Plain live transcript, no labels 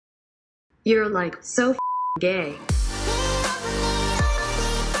You're like so gay.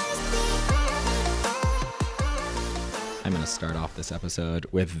 I'm going to start off this episode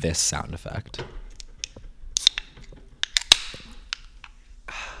with this sound effect.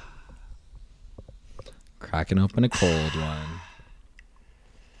 Cracking open a cold one.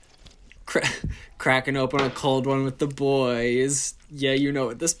 Cracking open a cold one with the boys. Yeah, you know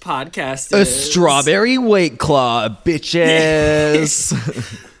what this podcast A is. strawberry White Claw, bitches.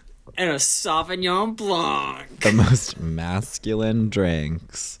 And a Sauvignon Blanc. The most masculine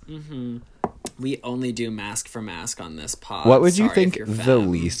drinks. We only do mask for mask on this pod. What would you Sorry think if you're the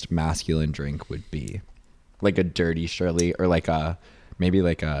femme. least masculine drink would be? Like a dirty Shirley, or like maybe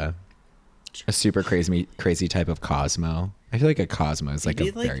like a super crazy type of Cosmo. I feel like a Cosmo is like Maybe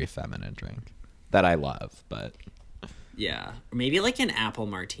a like- very feminine drink that I love, but Yeah. Maybe like an apple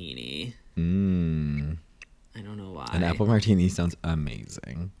martini. I don't know why. an apple martini sounds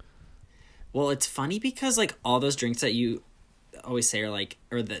amazing. Well, it's funny because like all those drinks that you always say are like,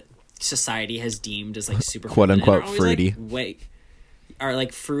 or that society has deemed as like super Quote, feminine unquote, are always, fruity. Are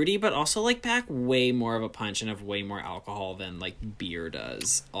like fruity, but also like pack way more of a punch and have way more alcohol than like beer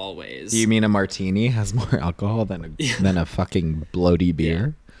does always. You mean a martini has more alcohol than a fucking bloaty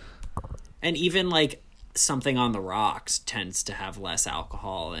beer? And even like something on the rocks tends to have less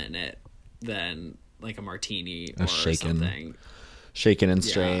alcohol in it than like a martini or shaken. something. Shaken and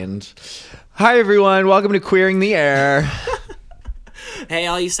strained. Hi everyone, welcome to Queering the Air. Hey,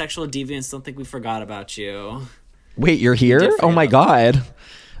 all you sexual deviants, don't think we forgot about you. Wait, you're here? did Oh forget my about god.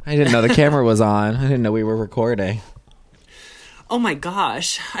 I didn't know the camera was on. I didn't know we were recording. Oh my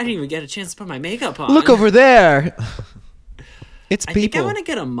gosh, I didn't even get a chance to put my makeup on. Look over there. It's I think I people. want to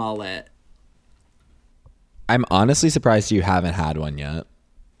get a mullet. I'm honestly surprised you haven't had one yet.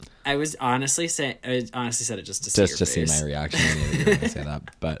 I honestly said it just to see Just your to see face. my reaction when you were gonna say that.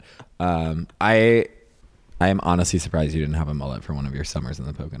 But I am honestly surprised you didn't have a mullet for one of your summers in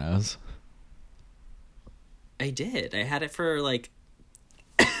the Poconos. I did. I had it for like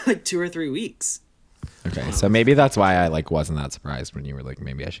like 2 or 3 weeks. Okay, so maybe that's why I like wasn't that surprised when you were like,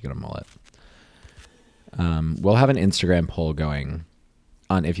 maybe I should get a mullet. We'll have an Instagram poll going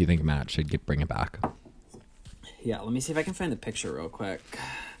on if you think Matt should bring it back. Yeah, let me see if I can find the picture real quick.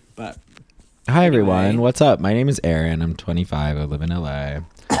 But Hi everyone, Anyway. what's up? My name is Aaron. I'm 25. I live in LA.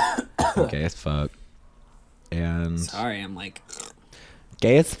 I'm gay as fuck. And sorry, I'm like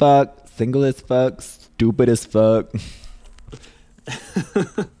gay as fuck, single as fuck, stupid as fuck.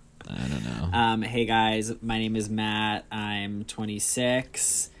 I don't know. hey guys, my name is Matt. I'm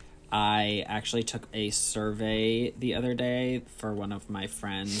 26. I actually took a survey the other day for one of my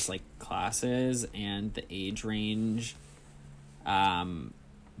friends' like classes, and the age range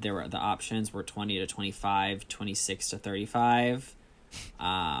the options were 20 to 25, 26 to 35.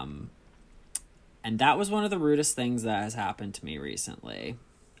 And that was one of the rudest things that has happened to me recently.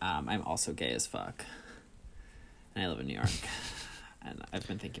 I'm also gay as fuck. And I live in New York. And I've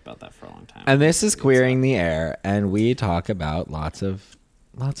been thinking about that for a long time. And this is Queering the Air, and we talk about lots of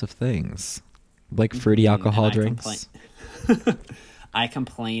things, like fruity alcohol And drinks. I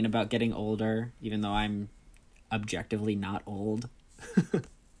complain about getting older, even though I'm objectively not old.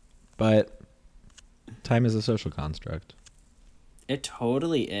 But time is a social construct. It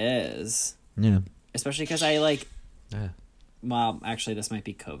totally is. Yeah. Especially because I like, Yeah. well, actually this might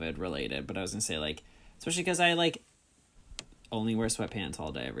be COVID related, but I was going to say like, especially because I like only wear sweatpants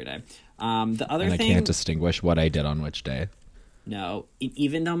all day, every day. The other And I thing, can't distinguish what I did on which day. no,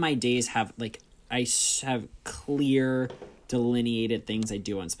 even though my days have like, have clear delineated things I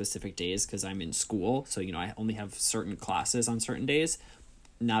do on specific days because I'm in school. So, you know, I only have certain classes on certain days.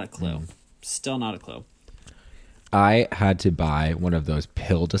 Not a clue. Still not a clue. I had to buy one of those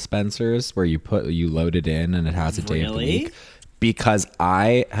pill dispensers where you load it in and it has a day of the Really? week, because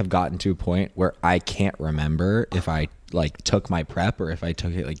I have gotten to a point where I can't remember if I like took my prep or if I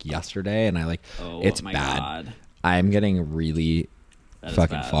took it like yesterday, and I like it's my bad. God. I'm getting really That is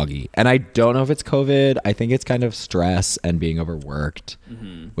fucking bad. foggy, and I don't know if it's COVID. I think it's kind of stress and being overworked,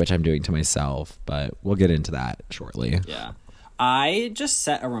 which I'm doing to myself, but we'll get into that shortly. Yeah. I just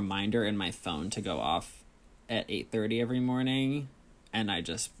set a reminder in my phone to go off at 8:30 every morning, and I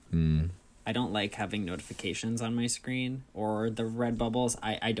just I don't like having notifications on my screen or the red bubbles.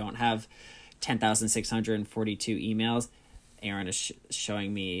 I don't have 10,642 emails. Aaron is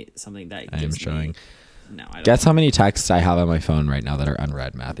showing me something that I am gives showing. me... No, I don't. Guess how many texts I have on my phone right now that are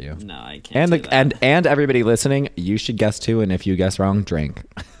unread, Matthew? No, I can't And do the that. and everybody listening, you should guess too. And if you guess wrong, drink.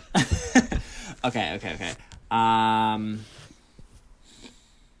 Okay.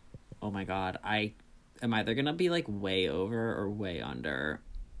 Oh my god, I am either gonna be like way over or way under.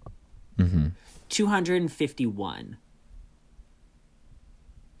 251.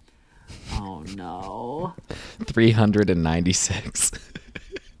 Oh no. 396.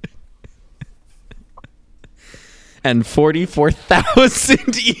 And 44,000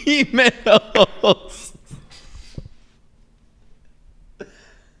 emails.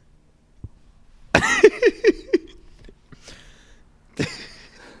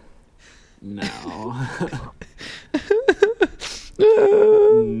 No.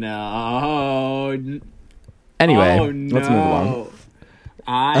 No. Anyway, Oh, no. let's move along.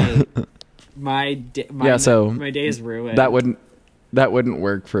 My day is ruined. That wouldn't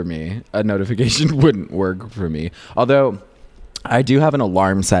work for me. A notification wouldn't work for me. Although I do have an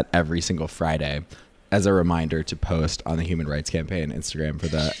alarm set every single Friday as a reminder to post on the Human Rights Campaign Instagram for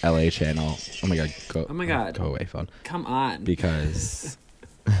the LA channel. Oh my god. Go away, phone. Come on. Because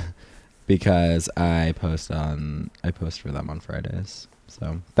I post for them on Fridays.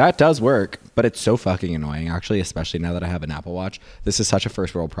 So that does work, but it's so fucking annoying, actually, especially now that I have an Apple Watch. This is such a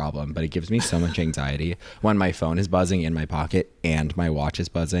first world problem, but it gives me so much anxiety when my phone is buzzing in my pocket and my watch is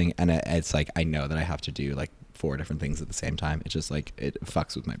buzzing. And it's like, I know that I have to do like 4 different things at the same time. It's just like, it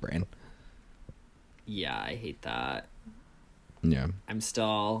fucks with my brain. Yeah, I hate that. Yeah. I'm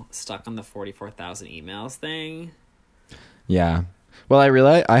still stuck on the 44,000 emails thing. Yeah. Well, I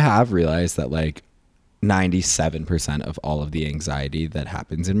have realized that like 97% of all of the anxiety that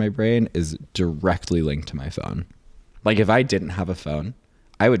happens in my brain is directly linked to my phone. Like if I didn't have a phone,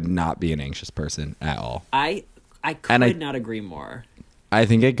 I would not be an anxious person at all. I could not agree more. I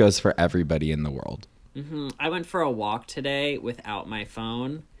think it goes for everybody in the world. Mm-hmm. I went for a walk today without my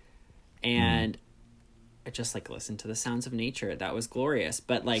phone, and I just like listened to the sounds of nature. That was glorious.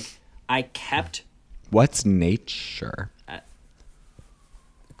 But like I kept What's nature?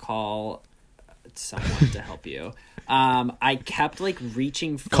 Call someone to help you. I kept like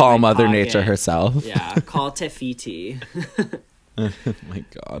reaching for Call my Mother pocket. Nature herself. Yeah, call Tefiti. Oh my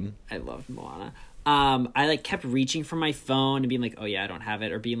god. I love Moana. I like kept reaching for my phone and being like, oh yeah, I don't have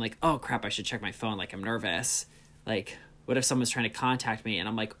it, or being like, oh crap, I should check my phone, like I'm nervous. Like, what if someone's trying to contact me? And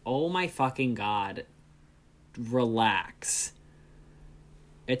I'm like, oh my fucking god, relax.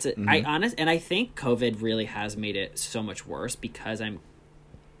 It's I think COVID really has made it so much worse because I'm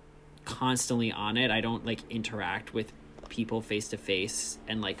constantly on it. I don't like interact with people face to face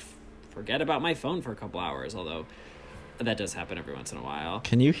and like forget about my phone for a couple hours, although that does happen every once in a while.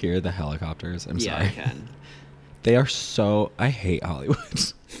 Can you hear the helicopters? I'm sorry. I can. They are so... I hate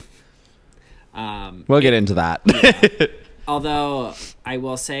Hollywood. We'll get into that. Yeah. Although I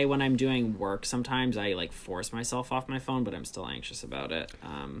will say when I'm doing work, sometimes I like force myself off my phone, but I'm still anxious about it.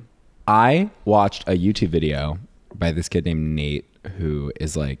 I watched a YouTube video by this kid named Nate, who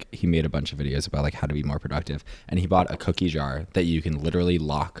is like, he made a bunch of videos about like how to be more productive, and he bought a cookie jar that you can literally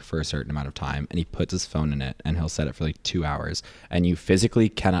lock for a certain amount of time, and he puts his phone in it and he'll set it for like 2 hours, and you physically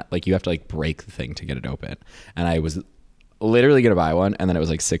cannot, like, you have to like break the thing to get it open. And I was literally gonna buy one, and then it was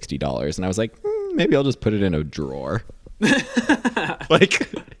like $60, and I was like, maybe I'll just put it in a drawer. like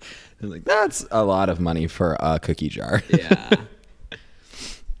that's a lot of money for a cookie jar. Yeah.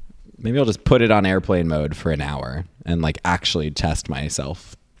 Maybe I'll just put it on airplane mode for an hour and like actually test my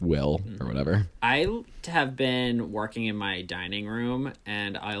self will or whatever. I have been working in my dining room,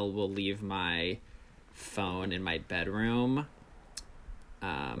 and I will leave my phone in my bedroom.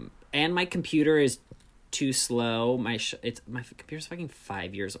 And my computer is too slow. My computer's fucking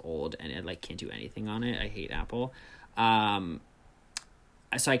 5 years old, and it like can't do anything on it. I hate Apple. So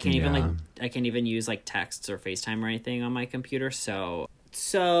I can't even use like texts or FaceTime or anything on my computer. So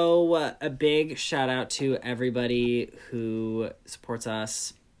a big shout out to everybody who supports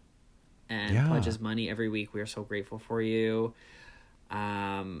us and pledges money every week. We are so grateful for you.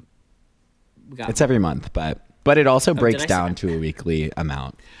 It's every month, but it also breaks down to a weekly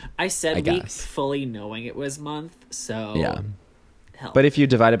amount. I said week fully knowing it was month. So yeah. Hell. But if you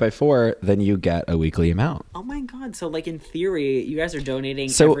divide it by 4, then you get a weekly amount. Oh my god. So like in theory, you guys are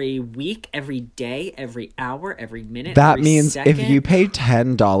donating every week, every day, every hour, every minute. That every means second. if you pay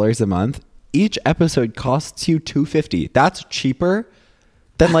 $10 a month, each episode costs you $2.50. That's cheaper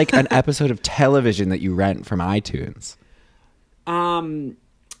than like an episode of television that you rent from iTunes.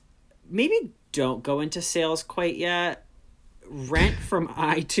 Maybe don't go into sales quite yet. Rent from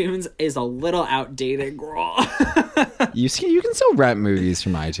iTunes is a little outdated, girl. You can still rent movies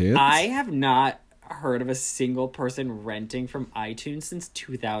from iTunes. I have not heard of a single person renting from iTunes since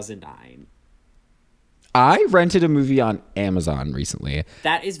 2009. I rented a movie on Amazon recently.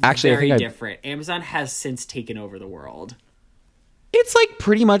 That is actually very different. Amazon has since taken over the world. It's like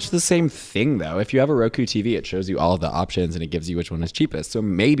pretty much the same thing though. If you have a Roku TV, it shows you all of the options and it gives you which one is cheapest. So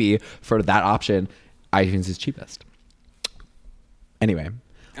maybe for that option, iTunes is cheapest. Anyway.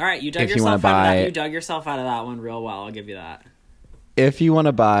 All right, you dug If you yourself wanna out of buy- that. You dug yourself out of that one real well. I'll give you that. If you want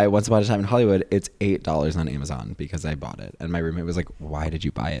to buy Once Upon a Time in Hollywood, it's $8 on Amazon because I bought it. And my roommate was like, why did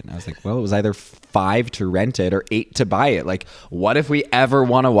you buy it? And I was like, well, it was either $5 to rent it or $8 to buy it. Like, what if we ever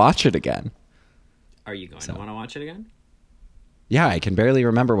want to watch it again? Are you going to want to watch it again? Yeah, I can barely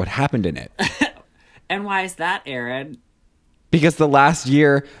remember what happened in it. And why is that, Aaron? Because the last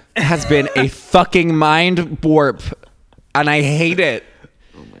year has been a fucking mind warp. And I hate it.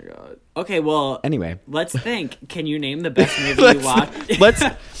 Oh my god. Okay, well, Anyway. let's think. Can you name the best movie you watched? Let's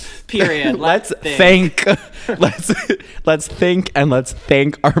Period. let's think. let's think and let's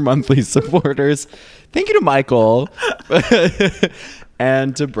thank our monthly supporters. Thank you to Michael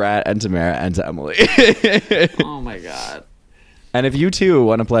and to Brett and to Mara and to Emily. Oh my god. And if you too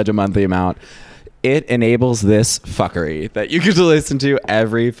want to pledge a monthly amount, it enables this fuckery that you get to listen to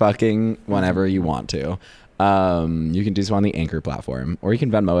every fucking whenever you want to. You can do so on the Anchor platform, or you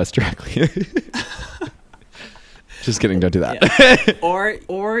can Venmo us directly. Just kidding, don't do that. Yeah.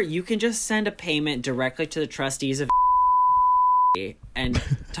 Or you can just send a payment directly to the trustees of and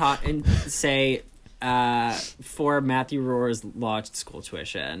talk and say for Matthew Rohr's law school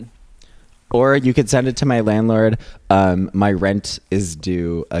tuition. Or you could send it to my landlord. My rent is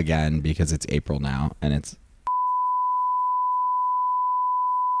due again because it's April now, and it's.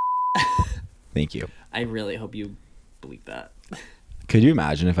 Thank you. I really hope you bleep that. Could you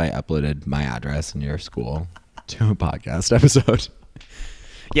imagine if I uploaded my address in your school to a podcast episode?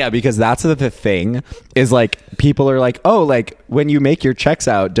 Yeah, because that's the thing is like people are like, oh, like when you make your checks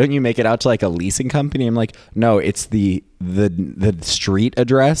out, don't you make it out to like a leasing company? I'm like, no, it's the street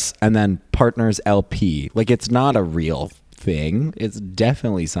address and then Partners LP. Like it's not a real thing. It's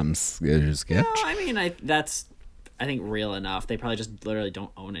definitely some sketch. No, I mean, I think real enough. They probably just literally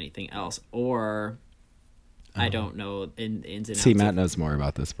don't own anything else, or I don't know ins and outs. See, Matt knows more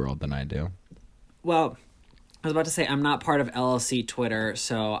about this world than I do. Well, I was about to say I'm not part of LLC Twitter,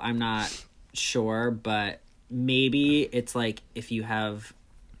 so I'm not sure, but maybe it's like if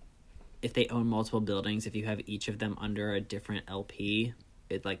they own multiple buildings, if you have each of them under a different LP,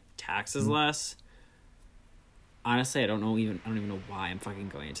 it like taxes less. Honestly, I don't even know why I'm fucking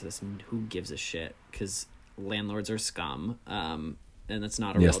going into this, and who gives a shit, because landlords are scum, and that's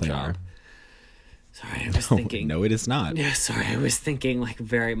not a Yes, real they job. are. Sorry, I was thinking. No, it is not. Yeah, sorry, I was thinking like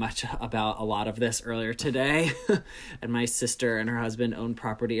very much about a lot of this earlier today. And my sister and her husband own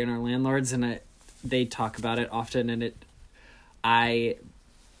property and are landlords, and they talk about it often, and I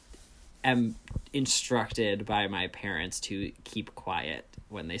am instructed by my parents to keep quiet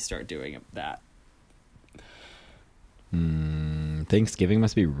when they start doing that. Thanksgiving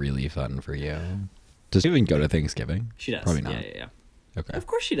must be really fun for you. Does she even go to Thanksgiving? She does. Probably not. Yeah. Okay. Of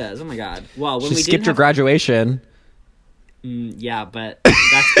course she does. Oh my god. Well, when She we skipped didn't her have... graduation. Yeah, but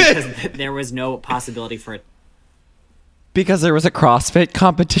that's because there was no possibility for it. Because there was a CrossFit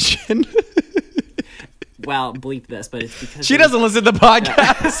competition. Well, bleep this, but it's because She doesn't listen to the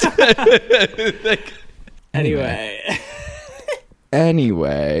podcast.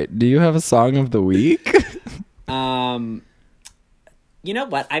 Anyway, do you have a song of the week? You know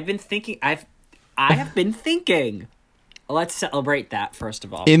what? I've been thinking. I have been thinking. Let's celebrate that first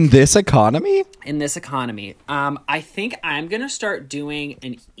of all. In this economy? In this economy, I think I'm gonna start doing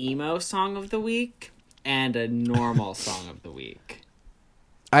an emo song of the week and a normal song of the week.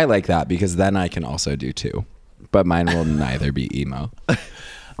 I like that because then I can also do two. But mine will neither be emo.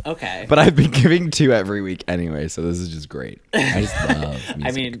 Okay. But I've been giving two every week anyway, so this is just great. I just love music.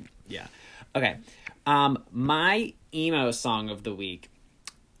 I mean, yeah. Okay. My emo song of the week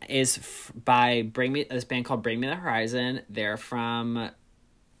is by this band called Bring Me the Horizon. They're from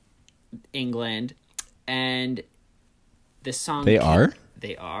England, and this song They are?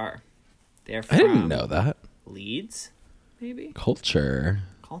 They are. They're from I didn't know that. Leeds, maybe. Culture.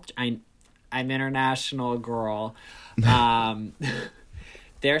 I'm international, girl.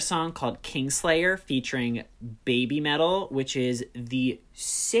 Their song called Kingslayer featuring Baby Metal, which is the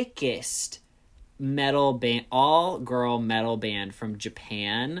sickest metal band, all girl metal band from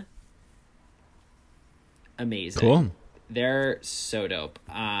Japan. Amazing. Cool. They're so dope.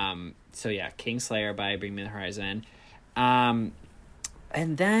 So yeah, Kingslayer by Bring Me the Horizon. And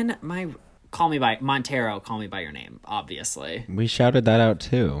then Call Me By Your Name, obviously. We shouted that out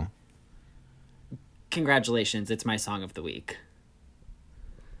too. Congratulations, it's my song of the week.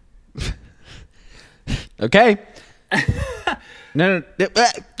 Okay. No.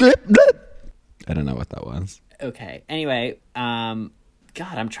 I don't know what that was. Okay. Anyway, God,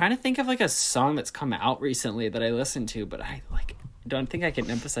 I'm trying to think of like a song that's come out recently that I listened to, but I like don't think I can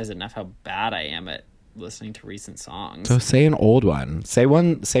emphasize enough how bad I am at listening to recent songs. So say an old one. Say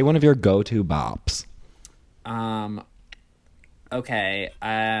one of your go-to bops. Okay.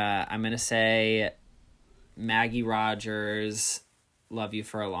 I'm gonna say Maggie Rogers, "Love You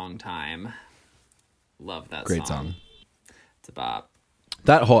for a Long Time." Love that Great song. It's a bop.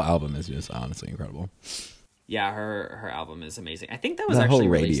 That whole album is just honestly incredible. Yeah, her album is amazing. I think that was That actually whole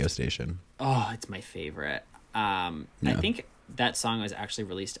radio released. station. Oh, it's my favorite. I think that song was actually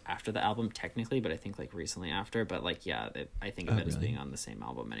released after the album technically, but I think like recently after. But like, yeah, I think of it as being on the same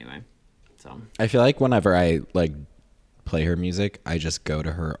album anyway. So I feel like whenever I like play her music, I just go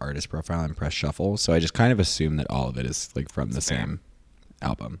to her artist profile and press shuffle. So I just kind of assume that all of it is like from the same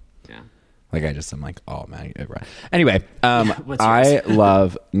album. yeah. Like I just am like, oh man. Anyway, what's I yours?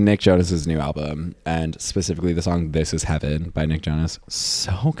 love Nick Jonas's new album, and specifically the song "This Is Heaven" by Nick Jonas.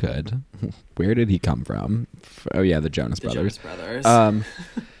 So good. Where did he come from? Oh yeah, the Jonas Brothers. Jonas Brothers.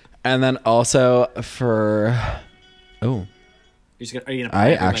 And then also for Are you gonna play I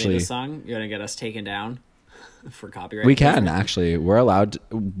everybody actually- this song? You're gonna get us taken down for copyright? we can infringement? actually. We're allowed.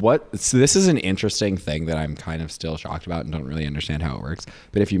 So this is an interesting thing that I'm kind of still shocked about and don't really understand how it works.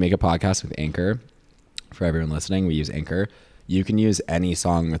 But if you make a podcast with Anchor, for everyone listening, we use Anchor. You can use any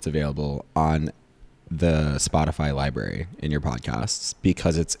song that's available on the Spotify library in your podcasts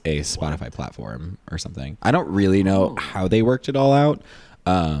because it's a Spotify platform or something. I don't really know how they worked it all out.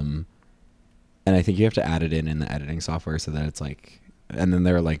 And I think you have to add it in the editing software so that it's like, and then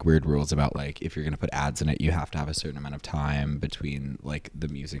there are like weird rules about like if you're going to put ads in it, you have to have a certain amount of time between like the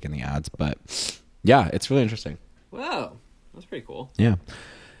music and the ads. But yeah, it's really interesting. Whoa, that's pretty cool. Yeah.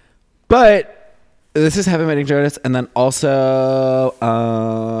 But this is Heaven by Nick Jonas. And then also,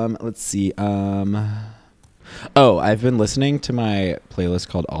 let's see. I've been listening to my playlist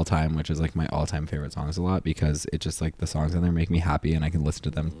called All Time, which is like my all-time favorite songs a lot because it just like the songs in there make me happy and I can listen to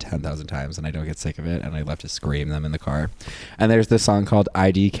them 10,000 times and I don't get sick of it and I love to scream them in the car. And there's this song called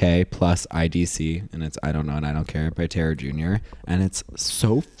IDK plus IDC and it's I Don't Know and I Don't Care by Terror Jr. and it's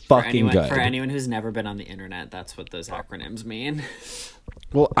so fucking good. For anyone who's never been on the internet, that's what those acronyms mean.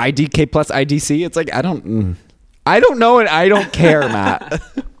 Well, IDK plus IDC, it's like I don't know and I don't care, Matt.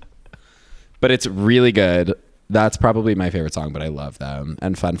 But it's really good. That's probably my favorite song, but I love them.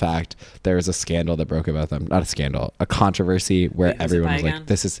 And fun fact, there was a scandal that broke about them. Not a scandal, a controversy where Wait, who's it everyone by was again? like,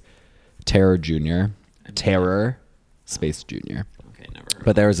 this is Terror Jr. Terror Space Jr. Okay, never.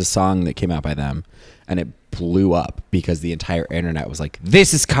 But there was a song that came out by them and it blew up because the entire internet was like,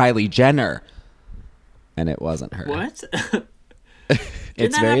 this is Kylie Jenner. And it wasn't her. What?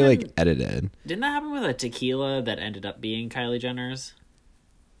 It's that very happen- like edited. Didn't that happen with a tequila that ended up being Kylie Jenner's?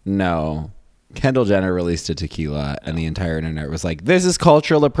 No. Kendall Jenner released a tequila and the entire internet was like, this is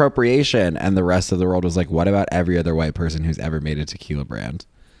cultural appropriation. And the rest of the world was like, what about every other white person who's ever made a tequila brand?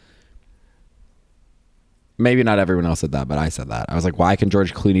 Maybe not everyone else said that, but I said that. I was like, why can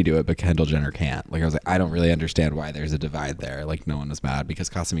George Clooney do it, but Kendall Jenner can't? Like, I was like, I don't really understand why there's a divide there. Like, no one was mad because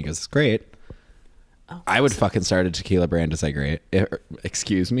Casamigos is great. Oh, I would fucking start a tequila brand to say great.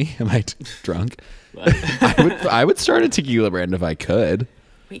 Excuse me? Am I drunk? What? I would start a tequila brand if I could.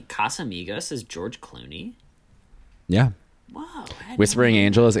 Wait, Casamigos is George Clooney? Yeah. Whoa. I had Whispering no-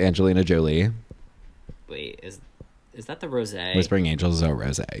 Angel is Angelina Jolie. Wait, is that the rosé? Whispering Angels is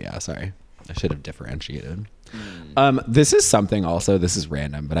rose. Yeah, sorry. I should have differentiated. This is something also, this is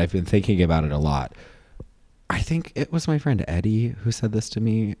random, but I've been thinking about it a lot. I think it was my friend Eddie who said this to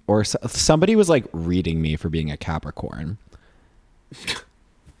me, or somebody was like reading me for being a Capricorn.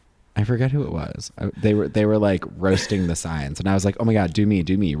 I forget who it was. They were like roasting the signs, and I was like, "Oh my god, do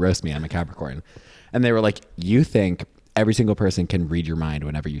me, roast me. I'm a Capricorn." And they were like, "You think every single person can read your mind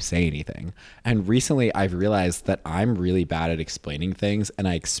whenever you say anything?" And recently, I've realized that I'm really bad at explaining things, and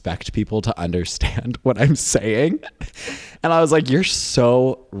I expect people to understand what I'm saying. And I was like, "You're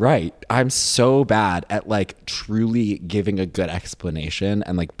so right. I'm so bad at like truly giving a good explanation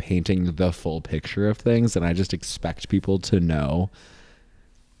and like painting the full picture of things, and I just expect people to know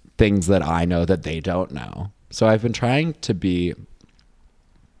things that I know that they don't know." So I've been trying to be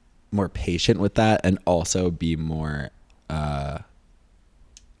more patient with that and also be more, I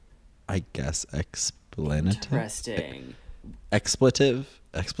guess, Interesting. explanatory.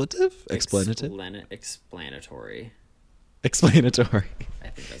 Explanatory. I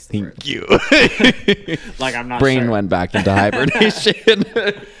think that's the word. Thank you. Like, I'm not Brain sure. went back into hibernation.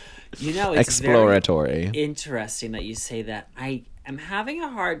 You know, it's Exploratory. very interesting that you say that. I am having a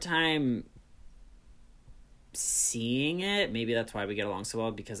hard time seeing it. Maybe that's why we get along so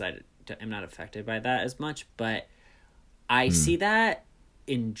well, because am not affected by that as much, but I see that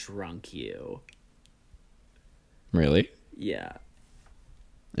in drunk you. Really? Yeah.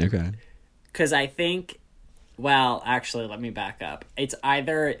 Okay. Because I think, well, actually, let me back up. It's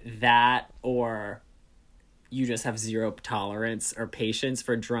either that or you just have zero tolerance or patience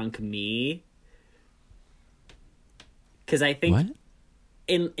for drunk me. Because I think What?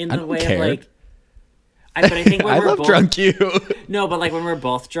 in I the don't way care. of like, but I think when I we're love both, drunk you. No, but like when we're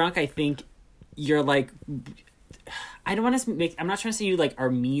both drunk, I think you're like, I don't want to make. I'm not trying to say you like are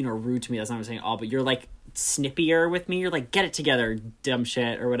mean or rude to me. That's not what I'm saying at all. But you're like snippier with me. You're like, get it together, dumb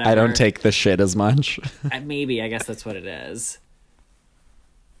shit, or whatever. I don't take the shit as much. Maybe I guess that's what it is.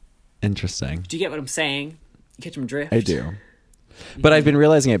 Interesting. Do you get what I'm saying? You catch my drift? I do. But I've been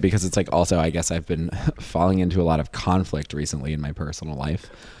realizing it because it's like also I guess I've been falling into a lot of conflict recently in my personal life.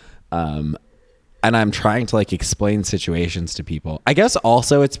 And I'm trying to like explain situations to people. I guess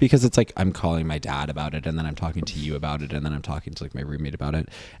also it's because it's like I'm calling my dad about it and then I'm talking to you about it and then I'm talking to like my roommate about it.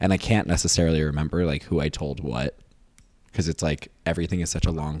 And I can't necessarily remember like who I told what because it's like everything is such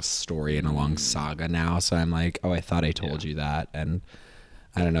a long story and a long saga now. So I'm like, oh, I thought I told you that. And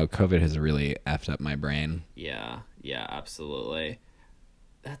I don't know, COVID has really effed up my brain. Yeah, absolutely.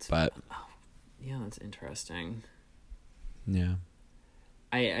 That's interesting. Yeah.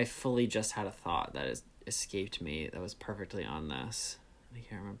 I fully just had a thought that has escaped me that was perfectly on this. I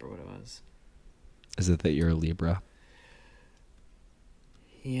can't remember what it was. Is it that you're a Libra?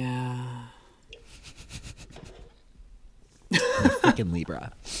 Yeah. I'm a freaking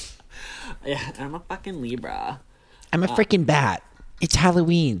Libra. Yeah, I'm a fucking Libra. I'm a freaking bat. It's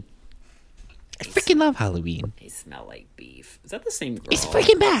Halloween. I freaking love Halloween. I smell like beef. Is that the same girl? It's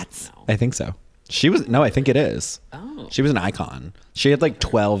freaking bats. No. I think so. I think it is. Oh. She was an icon. She had like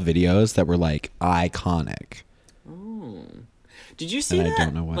 12 videos that were like iconic. Oh. Did you see And that? I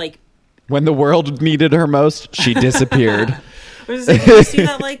don't know what. Like, When the world needed her most, she disappeared. did you see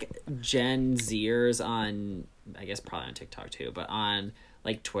that like Gen Zers on, I guess probably on TikTok too, but on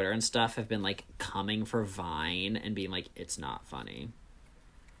like Twitter and stuff have been like coming for Vine and being like, it's not funny.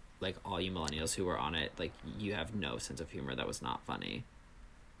 Like all you millennials who were on it, like you have no sense of humor. That was not funny.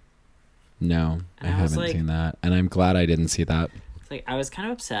 No, I And I was haven't like- seen that. And I'm glad I didn't see that. It's like I was kind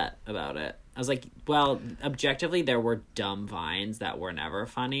of upset about it. I was like, well, objectively there were dumb Vines that were never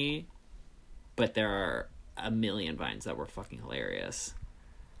funny, but there are a million Vines that were fucking hilarious.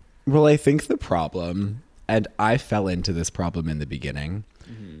 Well, I think the problem, and I fell into this problem in the beginning,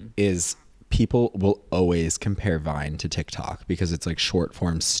 is people will always compare Vine to TikTok because it's like short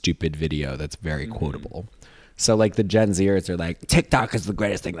form, stupid video that's very quotable. So like the Gen Zers are like, TikTok is the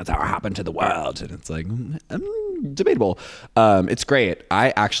greatest thing that's ever happened to the world. And it's like, debatable. It's great.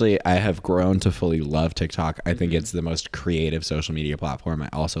 I have grown to fully love TikTok. I think it's the most creative social media platform. I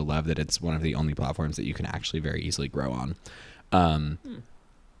also love that it's one of the only platforms that you can actually very easily grow on.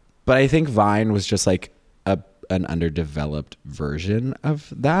 But I think Vine was just like an underdeveloped version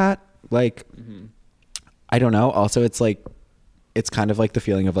of that. Like, I don't know. Also, it's like, it's kind of like the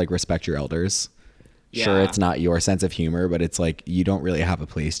feeling of like respect your elders. Sure, Yeah. it's not your sense of humor, but it's like you don't really have a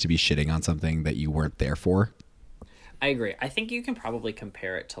place to be shitting on something that you weren't there for. I agree. I think you can probably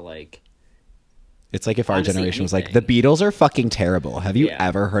compare it to like, It's like if our Honestly, generation was like, anything. the Beatles are fucking terrible. Have you Yeah.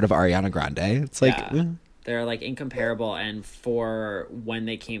 ever heard of Ariana Grande? It's like, Yeah. They're like incomparable, and for when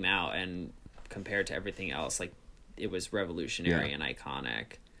they came out and compared to everything else, like it was revolutionary and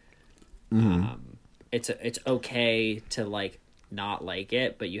iconic. It's okay to like not like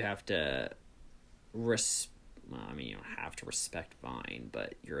it, but you have to well, I mean, you don't have to respect Vine,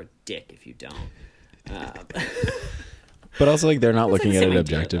 but you're a dick if you don't. but also like they're not It's like looking the at same it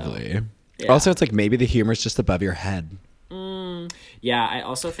idea, objectively. Yeah. Also, it's like maybe the humor's just above your head. Yeah, I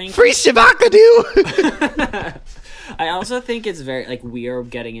also think Free Shavakadu! I also think it's very like we are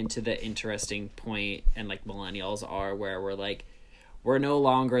getting into the interesting point, and like millennials are, where we're like, we're no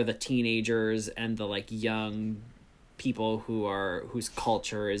longer the teenagers and the like young people whose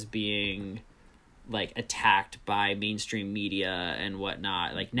culture is being like attacked by mainstream media and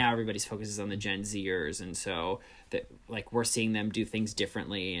whatnot. Like now everybody's focuses on the Gen Zers, and so that like we're seeing them do things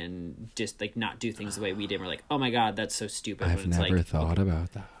differently and just like not do things the way we did. We're like, oh my god, that's so stupid. I've When it's never like, thought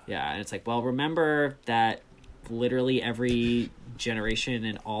about that. yeah, and it's like, well, remember that literally every generation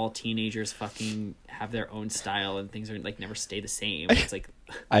and all teenagers fucking have their own style and things are like never stay the same. It's like,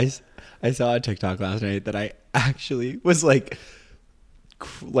 I saw a TikTok last night that I actually was like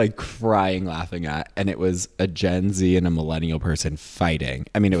crying laughing at, and it was a Gen Z and a millennial person fighting.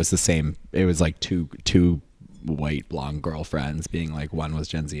 I mean, it was the same. It was like two white blonde girlfriends being like, one was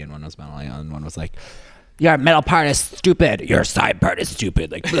Gen Z and one was millennial, and one was like, your middle part is stupid, your side part is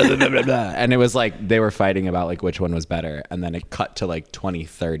stupid, like blah, blah, blah, blah, blah. And it was like they were fighting about like which one was better, and then it cut to like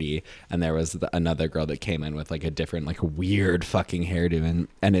 2030, and there was another girl that came in with like a different like weird fucking hairdo,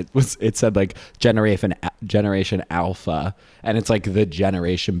 and it said like generation alpha, and it's like the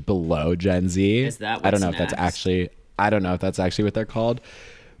generation below Gen Z. Is that I don't know what's if that's next? actually what they're called.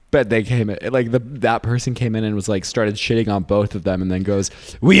 But they came in, like that person came in and was like started shitting on both of them, and then goes,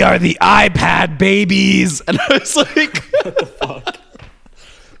 "We are the iPad babies," and I was like, "What the fuck?"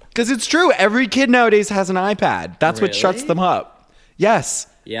 Because it's true. Every kid nowadays has an iPad. That's what shuts Really? them up. Yes.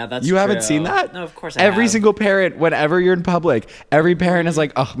 Yeah, that's You haven't true. seen that? No, of course I Every have. single parent, whenever you're in public, every parent is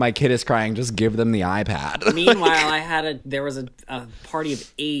like, "Oh, my kid is crying. Just give them the iPad." Meanwhile, there was a party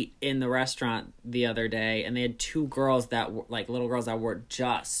of 8 in the restaurant the other day, and they had 2 girls that were like little girls that were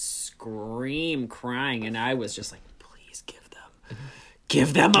just scream crying, and I was just like, please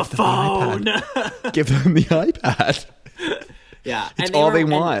give them a phone. Give them the iPad. Yeah, It's and all they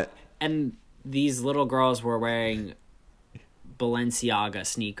want. And these little girls were wearing Balenciaga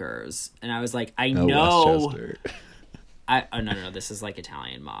sneakers, and I was like, I know. Westchester. No, this is like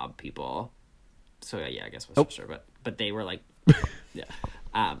Italian mob people. So yeah, I guess Westchester, but they were like, yeah.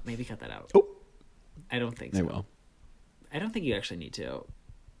 Maybe cut that out. Oh, I don't think so. they will. I don't think you actually need to,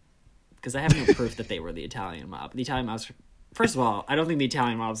 because I have no proof that they were the Italian mob. The Italian mobs. First of all, I don't think the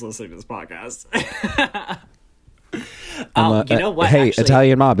Italian mob's listening to this podcast. You know what? Hey, actually,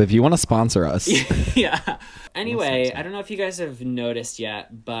 Italian mob, if you want to sponsor us. yeah. Anyway, I don't know if you guys have noticed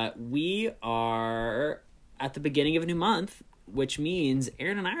yet, but we are at the beginning of a new month, which means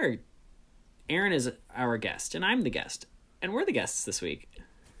Aaron is our guest, and I'm the guest, and we're the guests this week.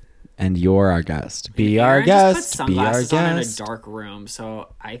 And you're our guest. Be our Aaron just put guest. Be our sunglasses on in a guest. dark room,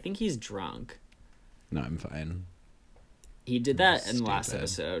 so I think he's drunk. No, I'm fine. He did that in the last Stupid.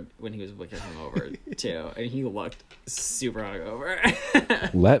 episode when he was looking hungover too, and he looked super hungover.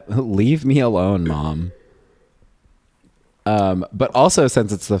 Leave me alone, Mom. But also,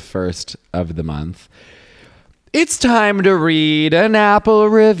 since it's the first of the month, it's time to read an Apple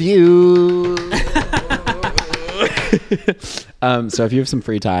review. So if you have some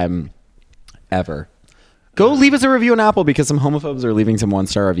free time ever, go leave us a review on Apple, because some homophobes are leaving some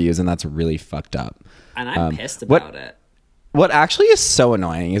 1-star reviews, and that's really fucked up. And I'm pissed what- about it. What actually is so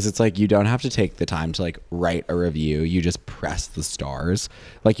annoying is it's like you don't have to take the time to like write a review. You just press the stars.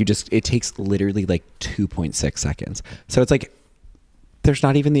 Like it takes literally like 2.6 seconds. So it's like there's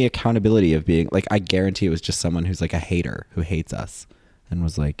not even the accountability of being like, I guarantee it was just someone who's like a hater who hates us and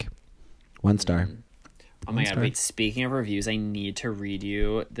was like 1 star. Oh my god! Sorry. Wait. Speaking of reviews, I need to read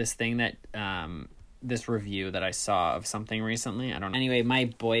you this thing that this review that I saw of something recently. I don't know. Anyway, my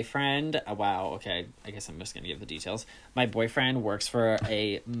boyfriend. Wow. Okay. I guess I'm just gonna give the details. My boyfriend works for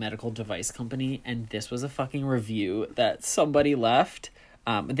a medical device company, and this was a fucking review that somebody left.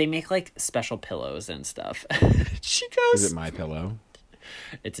 They make like special pillows and stuff. She goes, Is it My Pillow?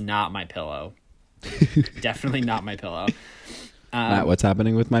 "It's not my pillow. Definitely not my pillow." Matt, what's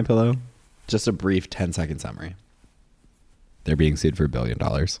happening with My Pillow? Just a brief 10-second summary. They're being sued for $1 billion.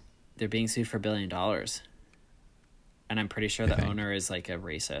 They're being sued for $1 billion. And I'm pretty sure the think. owner is like a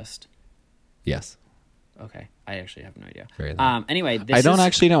racist. Yes. Okay. I actually have no idea. Very loud. Anyway, this I don't is,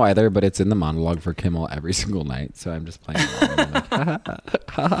 actually know either, but it's in the monologue for Kimmel every single night, so I'm just playing along. And I'm like, ha, ha,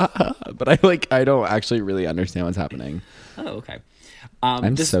 ha, ha, ha. But I don't actually really understand what's happening. Oh, okay.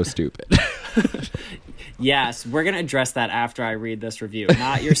 I'm this- so stupid. Yes, we're going to address that after I read this review.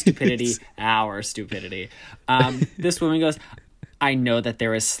 Not your stupidity, our stupidity. This woman goes, "I know that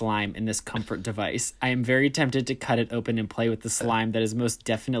there is slime in this comfort device. I am very tempted to cut it open and play with the slime that is most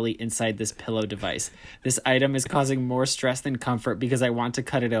definitely inside this pillow device. This item is causing more stress than comfort because I want to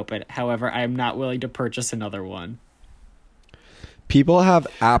cut it open. However, I am not willing to purchase another one." People have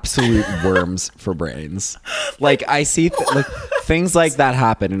absolute worms for brains. Like I see like things like that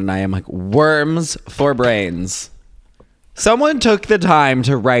happen, and I am like, worms for brains. Someone took the time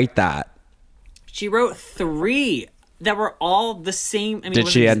to write that. She wrote 3 that were all the same. I mean, Did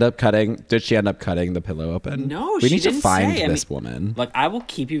she end up cutting the pillow open? No, we she need to didn't find say. I this mean, woman. Look, I will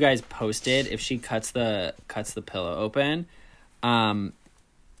keep you guys posted if she cuts the pillow open.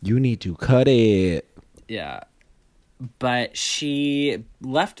 You need to cut it. Yeah. But she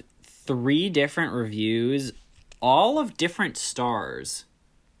left 3 different reviews, all of different stars.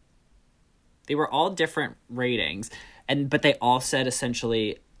 They were all different ratings, but they all said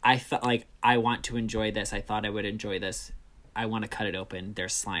essentially, I thought like, I want to enjoy this. I thought I would enjoy this. I want to cut it open.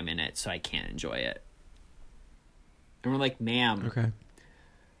 There's slime in it, so I can't enjoy it. And we're like, ma'am, Okay.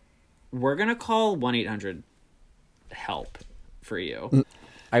 we're going to call 1-800-HELP for you.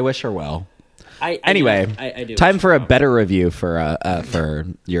 I wish her well. Anyway, I do time wish for a you better review for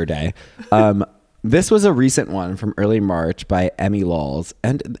your day. This was a recent one from early March by Emmy Lawls,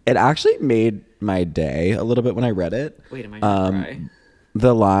 and it actually made my day a little bit when I read it. Wait, am I gonna cry?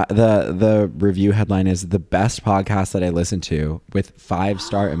 The review headline is "The best podcast that I listened to" with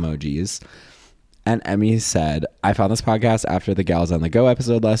 5-star emojis. And Emmy said, "I found this podcast after the Gals on the Go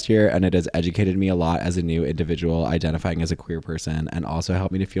episode last year, and it has educated me a lot as a new individual identifying as a queer person, and also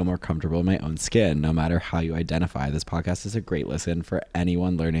helped me to feel more comfortable in my own skin. No matter how you identify, this podcast is a great listen for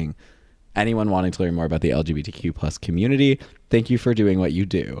anyone wanting to learn more about the LGBTQ plus community. Thank you for doing what you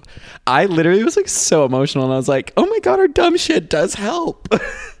do." I literally was like so emotional, and I was like, "Oh my God, our dumb shit does help."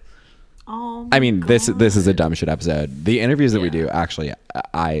 Oh, I mean, this is a dumb shit episode. The interviews that we do, actually,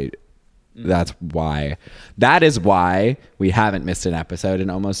 that is why we haven't missed an episode in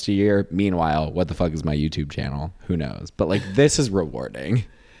almost a year. Meanwhile, what the fuck is my YouTube channel? Who knows? But like, this is rewarding.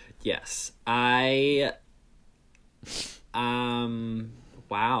 Yes, wow,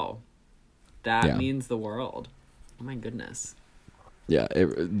 that means the world. Oh my goodness. Yeah,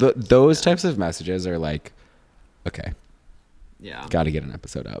 those types of messages are like, okay, Yeah, got to get an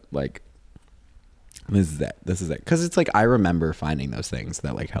episode up. Like, this is it. Because it's like, I remember finding those things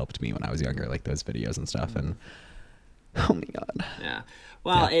that like helped me when I was younger, like those videos and stuff. And oh my God. Yeah.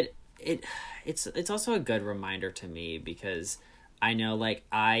 Well, it's also a good reminder to me, because I know like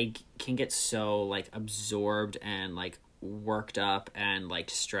I can get so like absorbed and like worked up and like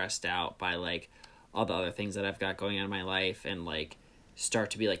stressed out by like all the other things that I've got going on in my life, and like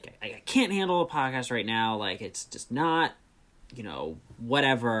start to be like, I can't handle a podcast right now. Like, it's just not,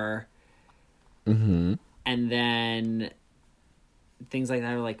 whatever. Mm-hmm. And then things like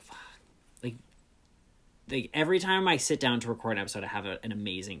that are like, fuck. Like every time I sit down to record an episode, I have an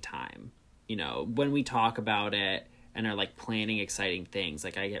amazing time. When we talk about it and are like planning exciting things,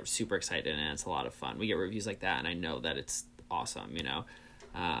 like I get super excited and it's a lot of fun. We get reviews like that, and I know that it's awesome.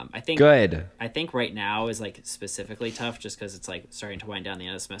 I think Good. I think right now is like specifically tough, just because it's like starting to wind down the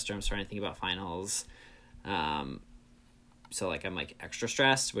end of the semester. I'm starting to think about finals. So like I'm like extra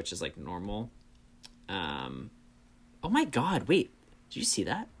stressed, which is like normal. Oh my God, wait, did you see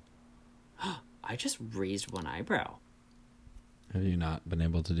that? I just raised one eyebrow. Have you not been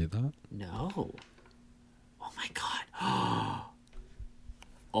able to do that? No. Oh my God.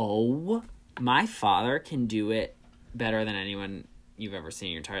 Oh, my father can do it better than anyone you've ever seen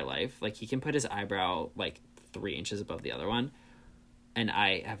in your entire life. Like, he can put his eyebrow like 3 inches above the other one, and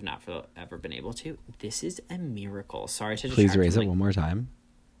I have not ever been able to. This is a miracle. Sorry to Please raise it one more time.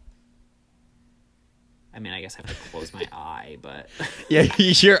 I mean, I guess I have to close my eye, but Yeah,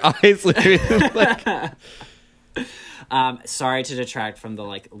 your eyes literally like... Sorry to detract from the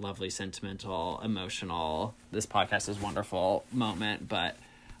like lovely, sentimental, emotional, this podcast is wonderful moment, but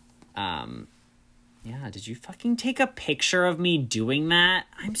yeah, did you fucking take a picture of me doing that?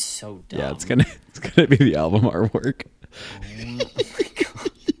 I'm so dumb. Yeah, it's gonna be the album artwork. Oh my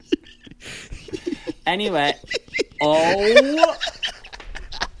God. Anyway, oh.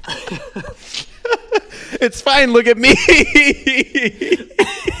 It's fine. Look at me.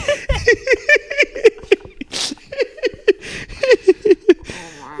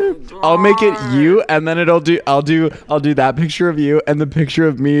 I'll make it you, and then I'll do that picture of you and the picture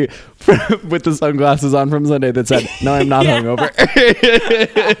of me with the sunglasses on from Sunday that said, "No, I'm not hungover."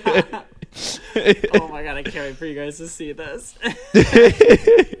 Oh my God, I can't wait for you guys to see this.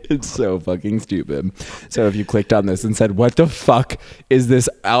 It's so fucking stupid. So if you clicked on this and said, "What the fuck is this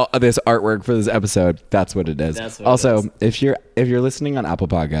this artwork for this episode?" That's what it is. Also, if you're listening on Apple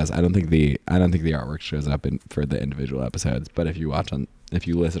Podcasts, I don't think the artwork shows up for the individual episodes. But if you listen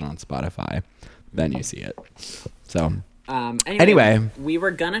on Spotify, then you see it. So anyway, we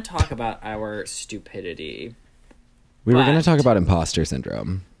were gonna talk about our stupidity. We were gonna talk about imposter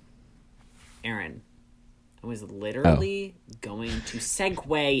syndrome. Aaron, I was literally going to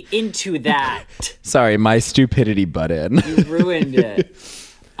segue into that. Sorry, my stupidity butt in. You ruined it.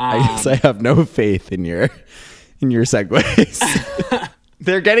 I guess I have no faith in your segues.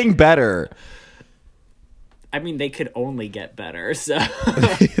 They're getting better. I mean, they could only get better. So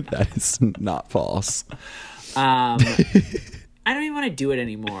that is not false. I don't even want to do it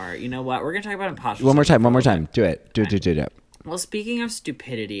anymore. You know what? We're gonna talk about imposter. One more time. Do it. Do it. Well, speaking of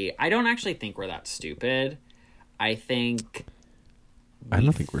stupidity, I don't actually think we're that stupid. I don't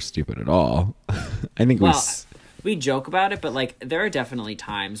think we're stupid at all. I think we joke about it, but like there are definitely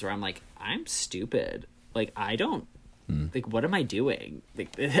times where I'm like, I'm stupid. Like, I don't like, what am I doing?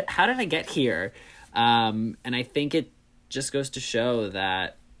 Like, how did I get here? And I think it just goes to show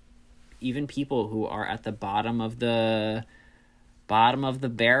that even people who are at the bottom of the bottom of the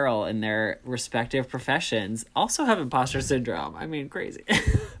barrel in their respective professions also have imposter syndrome. I mean, crazy.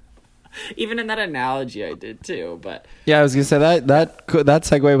 Even in that analogy I did too, but Yeah, I was gonna say that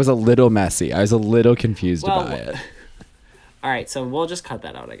segue was a little messy. I was a little confused by it. All right, so we'll just cut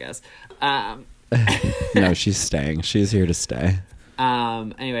that out, I guess. No, she's staying. She's here to stay.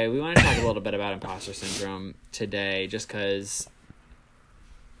 Anyway, we want to talk a little bit about imposter syndrome today, just because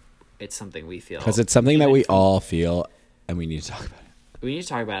it's something we feel. Because it's something that we all feel, and we need to talk about it. We need to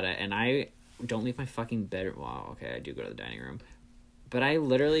talk about it, and I don't leave my fucking bed. Well, okay, I do go to the dining room. But I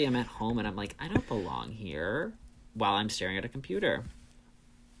literally am at home, and I'm like, I don't belong here while I'm staring at a computer.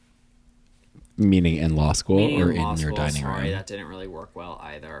 Meaning in law school Meaning or in law in your school, dining sorry, room? that didn't really work well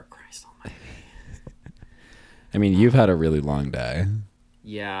either. Christ almighty. I mean, you've had a really long day.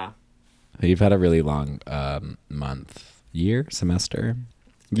 Yeah. You've had a really long month, year, semester.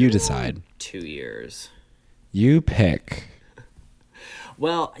 You decide. 2 years. You pick.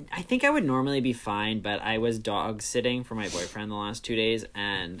 Well, I think I would normally be fine, but I was dog sitting for my boyfriend the last 2 days,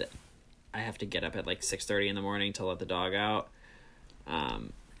 and I have to get up at like 6:30 in the morning to let the dog out.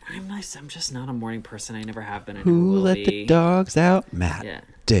 I'm just not a morning person. I never have been. And Who will let be. the dogs out? Matt Yeah.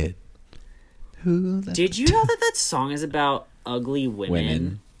 did. Who let Did the you know that song is about ugly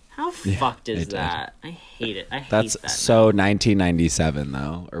women? How fucked I is did. that? I hate it. I hate That's that. so 1997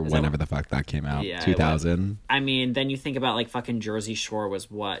 though, or that whenever what- the fuck that came out. Yeah, it 2000. I mean, then you think about like fucking Jersey Shore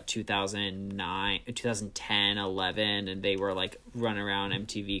was what, 2009, 2010, 11, and they were like running around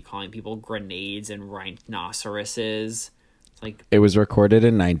MTV calling people grenades and rhinoceroses. It's like, It was recorded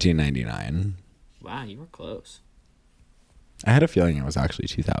in 1999. wow, you were close. I had a feeling it was actually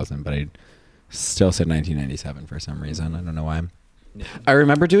 2000, but I still said 1997 for some reason. I don't know why. No. I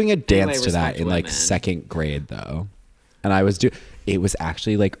remember doing a dance Anyway, to that respect in like women. second grade though. And it was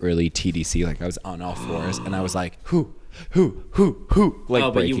actually like early TDC. Like I was on all fours and I was like, who, like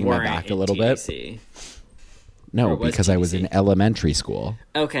Oh, but you breaking my weren't back a in little bit. TDC. No, Or was because I was TDC? in elementary school.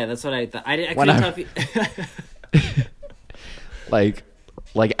 Okay, that's what I thought. I When couldn't I- tell if you...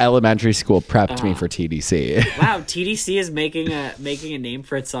 Like elementary school prepped me for TDC. Wow, TDC is making a name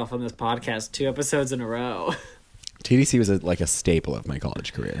for itself on this podcast 2 episodes in a row. TDC was like a staple of my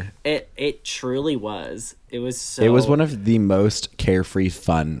college career. It truly was. It was so... It was one of the most carefree,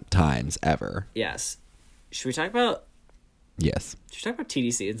 fun times ever. Yes. Should we talk about Yes.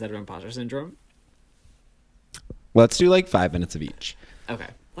 TDC instead of imposter syndrome? Let's do like 5 minutes of each. Okay.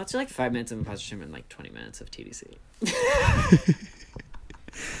 Let's do like 5 minutes of imposter syndrome and like 20 minutes of TDC.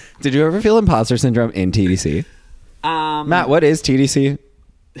 Did you ever feel imposter syndrome in TDC? Matt, what is TDC?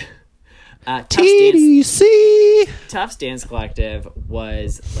 Tufts Dance Collective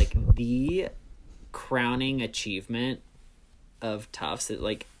was like the crowning achievement of Tufts. It,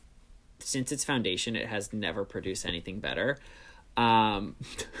 like, since its foundation, it has never produced anything better.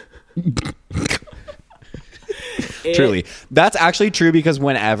 Truly. That's actually true because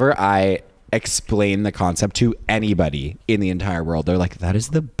whenever I explain the concept to anybody in the entire world, they're like, that is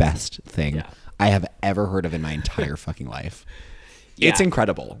the best thing Yeah. I have ever heard of in my entire fucking life. It's Yeah.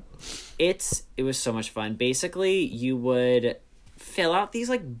 incredible. It was so much fun. Basically, you would fill out these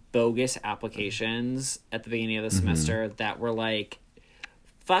like bogus applications at the beginning of the semester that were like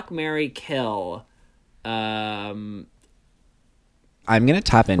fuck, marry, kill. I'm going to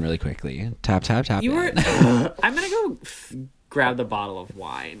tap in really quickly. Tap You in. were I'm going to go grab the bottle of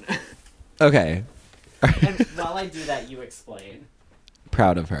wine. Okay. And while I do that, you explain.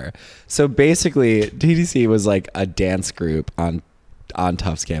 Proud of her. So basically, TDC was like a dance group on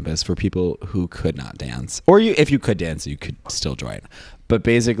Tufts campus for people who could not dance, or if you could dance, you could still join. But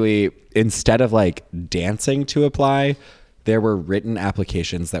basically, instead of like dancing to apply, there were written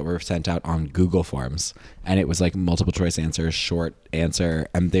applications that were sent out on Google Forms, and it was like multiple choice answers, short answer,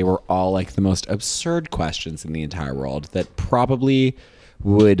 and they were all like the most absurd questions in the entire world that probably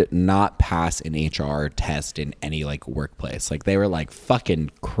would not pass an HR test in any like workplace. Like they were like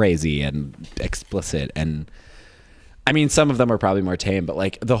fucking crazy and explicit, and I mean some of them were probably more tame, but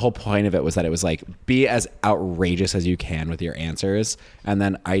like the whole point of it was that it was like be as outrageous as you can with your answers, and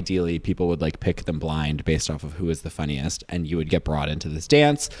then ideally people would like pick them blind based off of who is the funniest, and you would get brought into this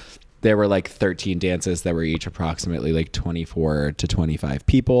dance. There were like 13 dances that were each approximately like 24 to 25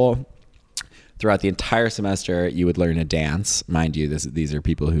 people. Throughout the entire semester, you would learn a dance. Mind you, these are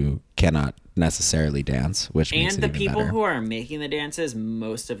people who cannot necessarily dance, which makes And it the even people better. who are making the dances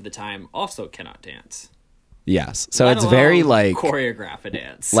most of the time also cannot dance. Yes, so Let it's very alone like choreograph a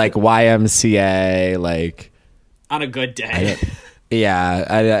dance. like YMCA, like on a good day.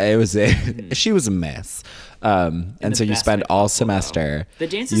 yeah. It was she was a mess, and so the you best spend way all possible, though. semester. The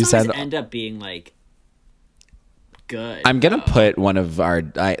dances you always spend end up being like good. I'm gonna put one of our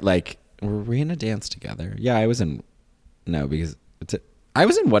were we in a dance together? Yeah, I was in. No, because I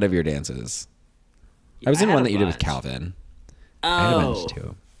was in one of your dances. I was in had one a that you did with bunch. Calvin. Oh, I had a bunch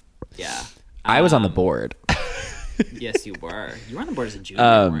too. yeah. I was on the board. Yes, you were. You were on the board as a junior,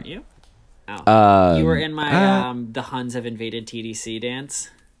 weren't you? Oh. You were in my the Huns have invaded TDC dance.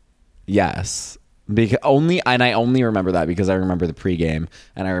 Yes. Because I only remember that because I remember the pregame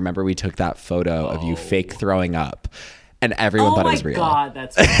and I remember we took that photo of you fake throwing up and everyone thought it was real. Oh my god,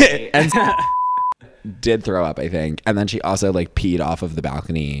 that's right. And did throw up, I think. And then she also like peed off of the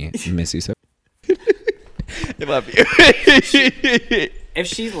balcony. Miss you so. I love you. If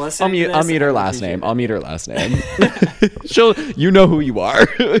she's listening, I'll mute her last name. I'll mute her last name. You know who you are.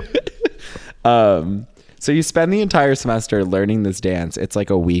 So you spend the entire semester learning this dance. It's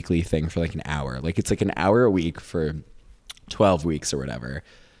like a weekly thing for like an hour. Like it's like an hour a week for 12 weeks or whatever.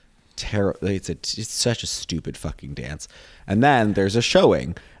 It's such a stupid fucking dance. And then there's a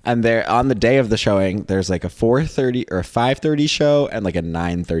showing. And there on the day of the showing, there's like a 4:30 or a 5:30 show and like a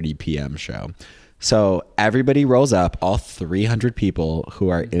 9:30 p.m. show. So everybody rolls up, all 300 people who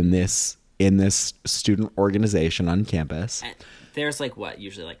are in this student organization on campus. And there's like what,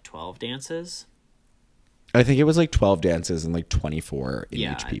 usually like 12 dances? I think it was like 12 dances and like 24 in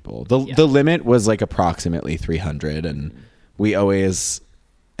each people. The Yeah. the limit was like approximately 300 and we always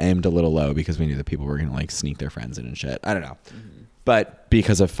aimed a little low because we knew that people were going to like sneak their friends in and shit. I don't know. But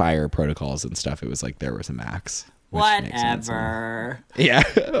because of fire protocols and stuff, it was like there was a max. which makes sense. Whatever. Yeah,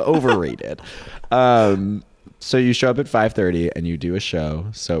 overrated. So you show up at 5:30 and you do a show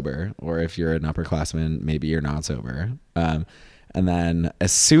sober, or if you're an upperclassman, maybe you're not sober. And then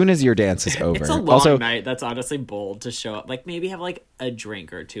as soon as your dance is over, It's a long night. That's honestly bold to show up. Like maybe have like a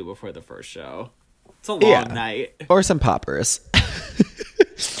drink or two before the first show. It's a long night. or some poppers.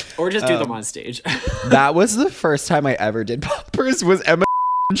 Or just do them on stage. That was the first time I ever did poppers. Was Emma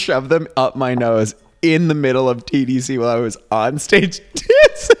shoved them up my nose in the middle of TDC while I was on stage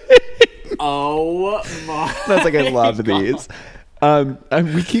dancing. Oh my! That's like I love these.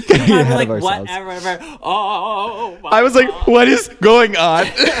 And we keep getting ahead like, of ourselves. whatever. Oh, my I was like, God. "What is going on?"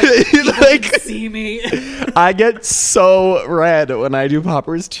 Like, See me. I get so red when I do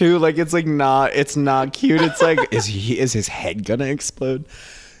poppers too. Like, it's not cute. It's like, is his head gonna explode?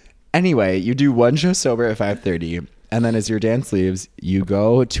 Anyway, you do one show sober at 5:30, and then as your dance leaves, you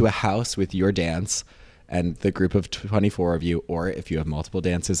go to a house with your dance and the group of 24 of you, or if you have multiple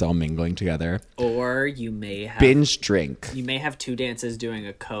dances all mingling together. Or you may have Binge drink. You may have two dances doing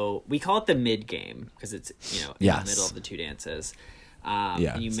we call it the mid game because it's in the middle of the two dances.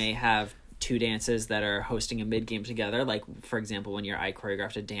 And you may have two dances that are hosting a mid game together. Like for example, when I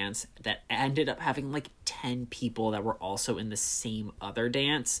choreographed a dance that ended up having like 10 people that were also in the same other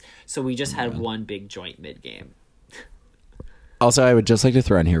dance. So we just had one big joint mid game. Also, I would just like to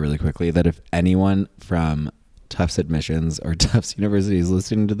throw in here really quickly that if anyone from Tufts Admissions or Tufts University is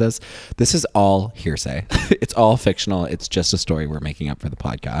listening to this, this is all hearsay. It's all fictional. It's just a story we're making up for the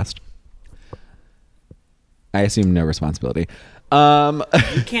podcast. I assume no responsibility.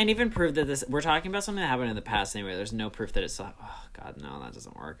 You can't even prove that this... We're talking about something that happened in the past anyway. There's no proof that it's... Oh, God, no, that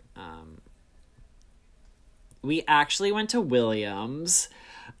doesn't work. We actually went to Williams.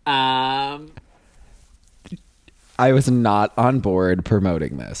 I was not on board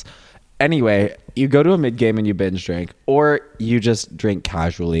promoting this. Anyway, you go to a mid game and you binge drink, or you just drink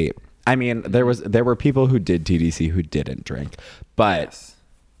casually. I mean, there were people who did TDC who didn't drink, but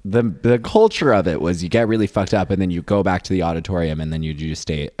the culture of it was you get really fucked up and then you go back to the auditorium and then you do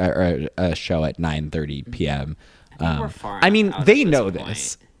a show at 9:30 p.m. I mean, they know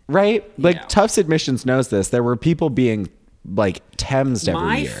this, right? Like Tufts Admissions knows this. There were people being like Thames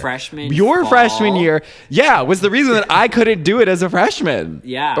every year. Your freshman year, was the reason that I couldn't do it as a freshman.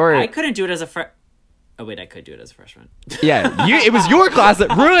 Yeah, I couldn't do it as a Oh wait, I could do it as a freshman. Yeah, it was your class that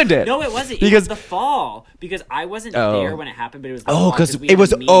ruined it. No, it wasn't. It was the fall because I wasn't there when it happened, but it was the fall. Because it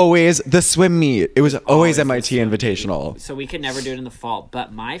was always the swim meet. It was always MIT Invitational. So we could never do it in the fall.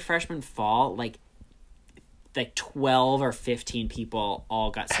 But my freshman fall, like 12 or 15 people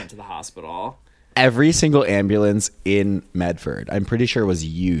all got sent to the hospital. Every single ambulance in Medford, I'm pretty sure, was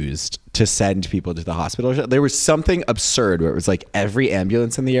used to send people to the hospital. There was something absurd where it was like every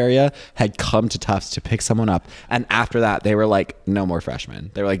ambulance in the area had come to Tufts to pick someone up. And after that, they were like, no more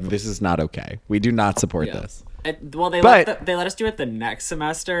freshmen. They were like, this is not okay. We do not support this. Well, they let us do it the next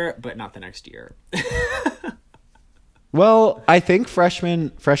semester, but not the next year. Well, I think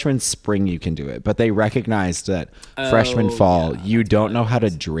freshman spring you can do it, but they recognized that freshman fall, you don't know how to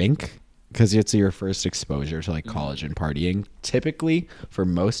drink. Because it's your first exposure to like college and partying. Typically, for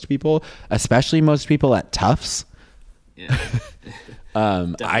most people, especially most people at Tufts, Yeah.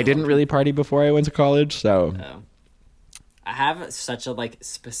 I didn't really party before I went to college, so Oh. I have such a like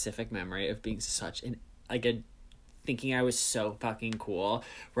specific memory of being such an like a thinking I was so fucking cool.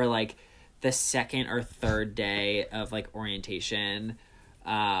 Where like the second or third day of like orientation,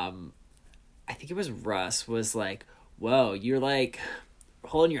 I think it was Russ was like, "Whoa, you're like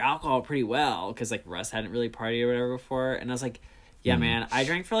holding your alcohol pretty well," because like Russ hadn't really partied or whatever before, and I was like, "Yeah, man, I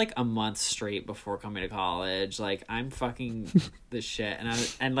drank for like a month straight before coming to college. Like I'm fucking the shit,"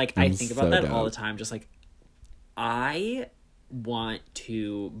 and like I think about so that all dope. the time, just like I want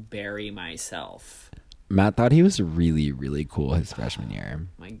to bury myself. Matt thought he was really, really cool his freshman year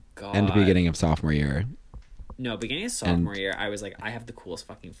My God. and the beginning of sophomore year. No, beginning of sophomore year, I was like, I have the coolest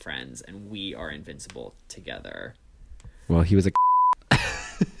fucking friends, and we are invincible together. Well, he was a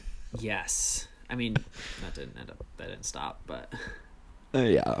Yes, I mean that didn't stop, but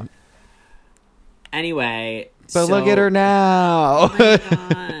yeah. anyway. But look at her now.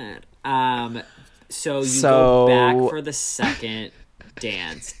 God. So you So- go back for the second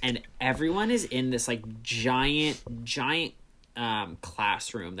dance, and everyone is in this like giant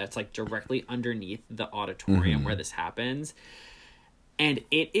classroom that's like directly underneath the auditorium where this happens, and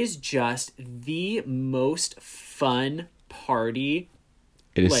it is just the most fun party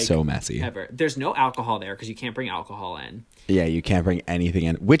It is like, so messy. ever. There's no alcohol there because you can't bring alcohol in. Yeah, you can't bring anything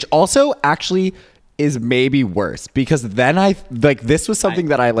in, which also actually is maybe worse because then I like this was something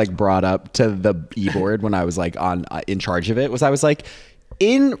that I like brought up to the e-board when I was like on in charge of it was I was like,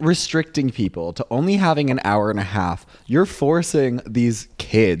 in restricting people to only having an hour and a half, you're forcing these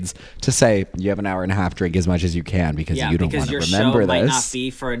kids to say you have an hour and a half, drink as much as you can because Yeah, you don't because want to your remember show might not this. be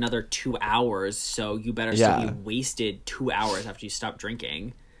for another 2 hours, so you better Yeah. still be wasted 2 hours after you stop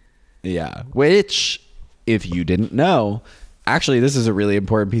drinking. Yeah, which if you didn't know, actually this is a really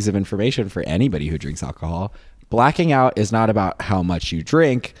important piece of information for anybody who drinks alcohol. Blacking out is not about how much you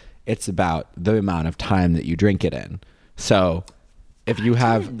drink, it's about the amount of time that you drink it in. So if you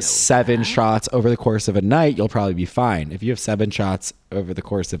have 7 shots over the course of a night, you'll probably be fine. If you have 7 shots over the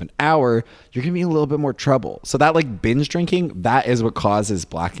course of an hour, you're going to be in a little bit more trouble. So that like binge drinking, that is what causes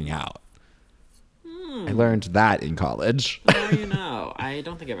blacking out. I learned that in college. Now you know. I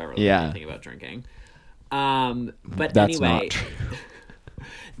don't think I've ever learned Yeah. anything about drinking. But That's anyway, not true.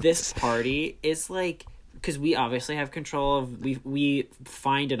 this party is like, because we obviously have control of, we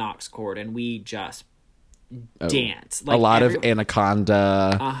find an aux cord and we just dance. A lot of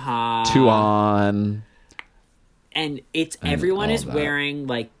Anaconda, Tuon. And it's everyone all is that. wearing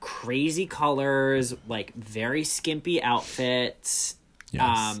like crazy colors, like very skimpy outfits.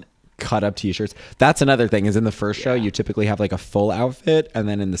 Yes. Cut up t-shirts. That's another thing is in the first show, you typically have like a full outfit. And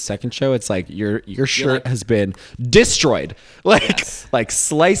then in the second show, it's like your shirt like- has been destroyed. Like, Yes. like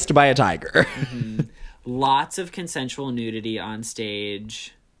sliced by a tiger. Lots of consensual nudity on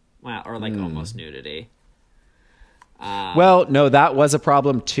stage. Wow, or like almost nudity. Well, no, that was a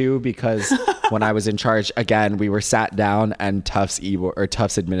problem too, because when I was in charge, again, we were sat down and Tufts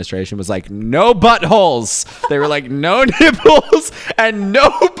administration was like, no buttholes. They were like, no nipples and no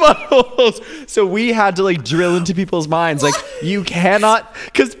buttholes. So we had to like drill into people's minds. Like you cannot,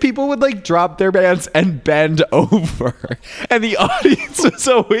 because people would like drop their pants and bend over. And the audience was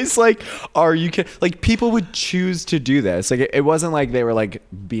always like, are you kidding? Like people would choose to do this. Like it wasn't like they were like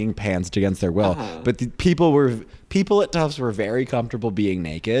being pantsed against their will, but the people at Tufts were very comfortable being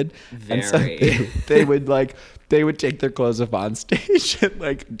naked. And so Very. they would take their clothes off on stage and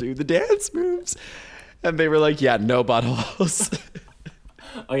like do the dance moves. And they were like, yeah, no buttholes.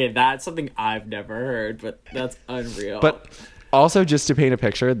 Okay, that's something I've never heard, but that's unreal. But also just to paint a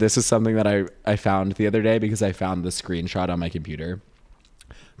picture, this is something that I found the other day because I found the screenshot on my computer.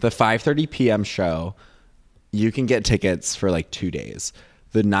 The 5:30 p.m. show, you can get tickets for like 2 days.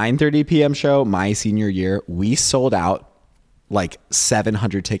 The 9:30 p.m. show, my senior year, we sold out like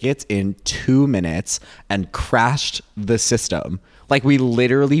 700 tickets in 2 minutes and crashed the system. Like we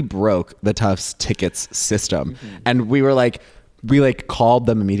literally broke the Tufts tickets system. And we called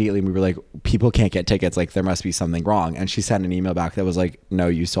them immediately and we were like, people can't get tickets. Like there must be something wrong. And she sent an email back that was like, no,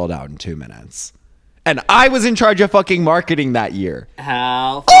 you sold out in 2 minutes. And I was in charge of fucking marketing that year.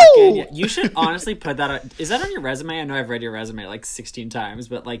 Hell fucking yeah. You should honestly put that on. Is that on your resume? I know I've read your resume like 16 times,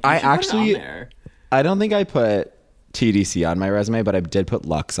 but like you I should put it actually- on there. I don't think I put TDC on my resume, but I did put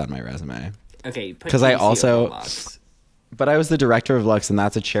Lux on my resume. Okay, put 'Cause I TC also- over Lux. But I was the director of Lux, and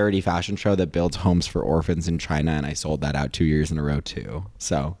that's a charity fashion show that builds homes for orphans in China, and I sold that out 2 years in a row too.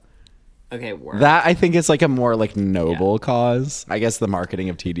 So Okay, work. that I think is like a more like noble cause. I guess the marketing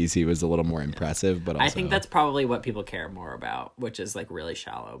of TDC was a little more impressive, but also, I think that's probably what people care more about, which is like really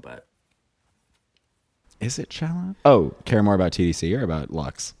shallow, but Is it shallow? Oh, care more about TDC or about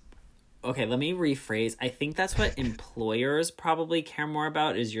Lux? Okay, let me rephrase. I think that's what employers probably care more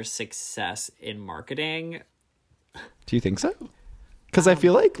about is your success in marketing. Do you think so? Because I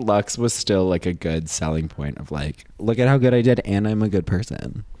feel like Lux was still like a good selling point of like, look at how good I did and I'm a good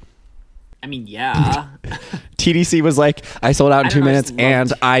person. I mean, yeah. TDC was like, I sold out in I 2 don't know, I minutes just and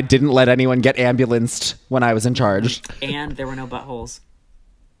loved- I didn't let anyone get ambulanced when I was in charge. And there were no buttholes.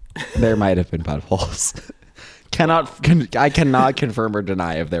 There might have been buttholes. I cannot confirm or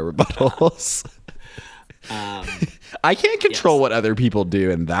deny if there were buttholes. I can't control what other people do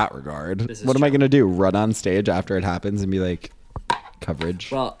in that regard. This is What am I true. going to do? Run on stage after it happens and be like, coverage?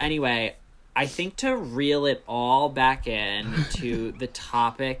 Well, anyway, I think to reel it all back in to the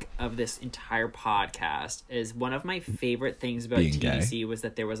topic of this entire podcast is one of my favorite things about Being TDC was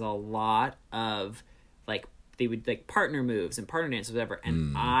that there was a lot of like they would like partner moves and partner dances, whatever.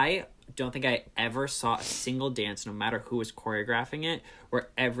 And I don't think I ever saw a single dance, no matter who was choreographing it, where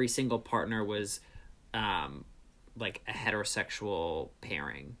every single partner was like a heterosexual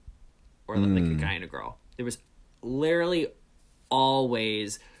pairing or like a guy and a girl. There was literally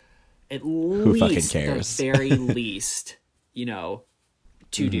always at fucking least cares? the very least, you know,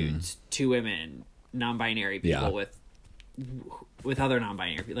 two dudes, two women, non-binary people Yeah. with other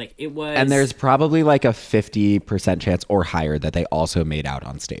non-binary people. Like it was, And there's probably like a 50% chance or higher that they also made out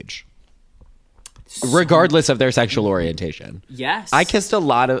on stage, regardless of their sexual orientation. yes, I kissed a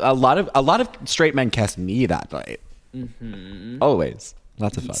lot of straight men kissed me that night. Always.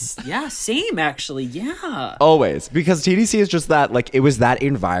 Lots of fun. yeah, same actually, yeah. Always. Because TDC is just that, like, it was that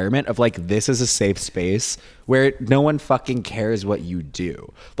environment of, like, this is a safe space where no one fucking cares what you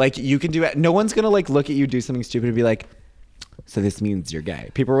do. Like, you can do it. No one's going to, like, look at you do something stupid and be like, so this means you're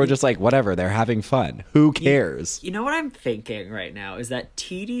gay. People were just like, whatever, they're having fun. Who cares? You know what I'm thinking right now is that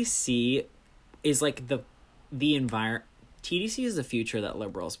TDC is like the environment. TDC is the future that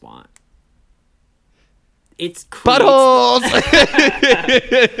liberals want. It's Buttholes!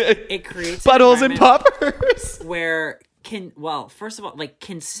 It creates an Buttholes and environment poppers! where first of all, like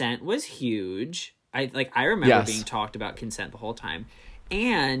consent was huge. I remember Yes. being talked about consent the whole time,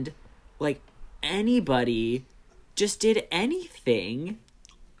 and like anybody just did anything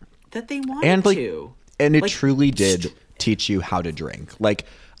that they wanted And, like, to. And it Like, truly did teach you how to drink. Like,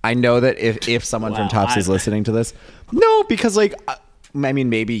 I know that if someone from Wow, Tufts is listening to this, no, because like, I mean,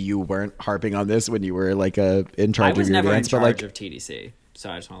 maybe you weren't harping on this when you were like in I charge was of your never in dance, but charge like, of TDC, so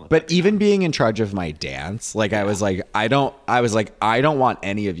I just want to. but even being in charge of my dance, like I was like, I don't want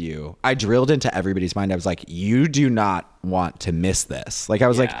any of you. I drilled into everybody's mind. I was like, you do not want to miss this. Like I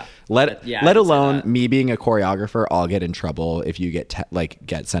was like, Yeah. let Yeah, I let can say alone that. me being a choreographer, I'll get in trouble if you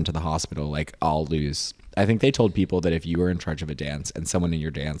get sent to the hospital. Like I'll lose. I think they told people that if you were in charge of a dance and someone in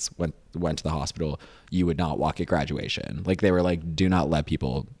your dance went to the hospital, you would not walk at graduation. Like they were like, do not let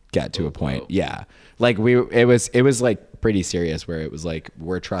people get to a point. whoa. Yeah. Like it was like pretty serious where it was like,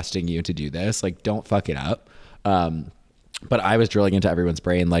 we're trusting you to do this. Like don't fuck it up. But I was drilling into everyone's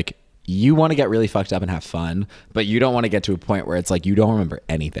brain, like, you want to get really fucked up and have fun, but you don't want to get to a point where it's like you don't remember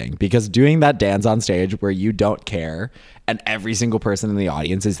anything, because doing that dance on stage where you don't care and every single person in the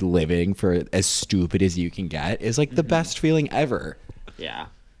audience is living for as stupid as you can get is like the best feeling ever. Yeah.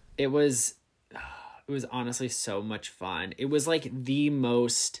 It was honestly so much fun. It was like the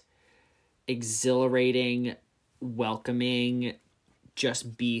most exhilarating, welcoming,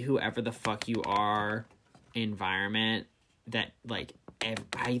 just be whoever the fuck you are environment that like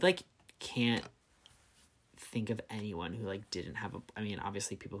I like can't think of anyone who like didn't have a, I mean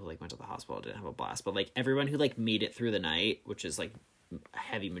obviously people who like went to the hospital didn't have a blast, but like everyone who like made it through the night, which is like a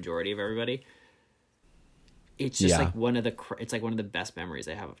heavy majority of everybody, it's just Yeah. like it's like one of the best memories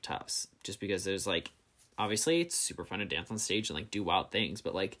I have of Tufts, just because there's like obviously it's super fun to dance on stage and like do wild things,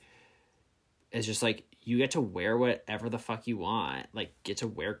 but like it's just like you get to wear whatever the fuck you want, like get to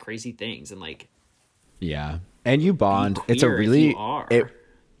wear crazy things and like Yeah. And you bond. Be It's a queer if really you are.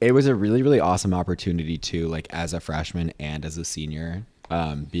 it was a really, really awesome opportunity too, like as a freshman and as a senior,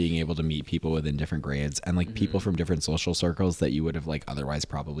 being able to meet people within different grades and like people from different social circles that you would have like otherwise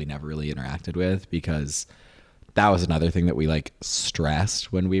probably never really interacted with, because that was another thing that we like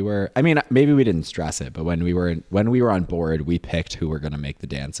stressed when we were, I mean, maybe we didn't stress it, but when we were on board, we picked who were going to make the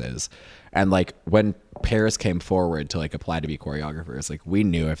dances. And like when pairs came forward to like apply to be choreographers, like we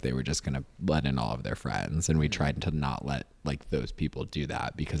knew if they were just going to let in all of their friends, and we tried to not let like those people do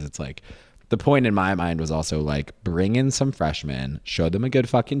that, because it's like the point in my mind was also like bring in some freshmen, show them a good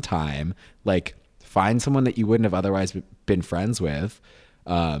fucking time, like find someone that you wouldn't have otherwise been friends with.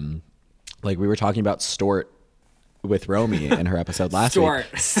 Like we were talking about Stort with Romy in her episode last week.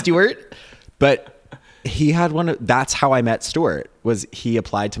 Stuart. But he had that's how I met Stuart. Was he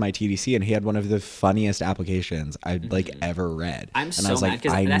applied to my TDC, and he had one of the funniest applications I'd like ever read. I'm and so I was mad like,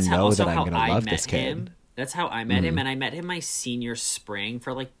 because I that's know also that I'm how gonna I love met this kid. him. That's how I met him, and I met him my senior spring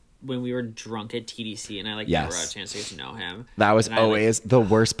for like when we were drunk at TDC, and I like never had a chance to get to know him. That was And I, always the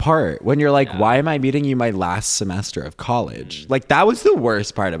worst part. When you're like, why am I meeting you my last semester of college? Like, that was the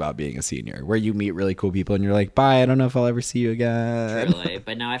worst part about being a senior, where you meet really cool people and you're like, bye, I don't know if I'll ever see you again. Truly,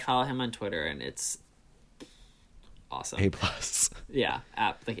 but now I follow him on Twitter, and it's awesome. A plus. Yeah,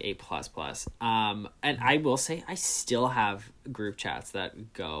 like A++. And I will say I still have group chats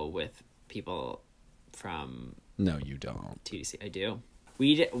that go with people from No, you don't. TDC. I do.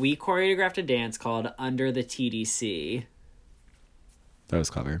 We choreographed a dance called Under the TDC. That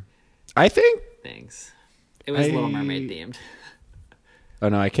was clever. I think. Thanks. It was Little Mermaid themed. Oh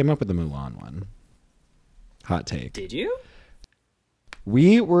no, I came up with the Mulan one. Hot take. Did you?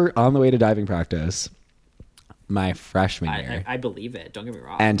 We were on the way to diving practice my freshman year. I believe it. Don't get me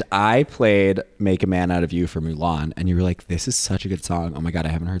wrong. And I played Make a Man Out of You for Mulan. And you were like, this is such a good song. Oh my God, I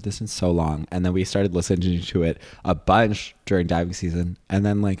haven't heard this in so long. And then we started listening to it a bunch during diving season. And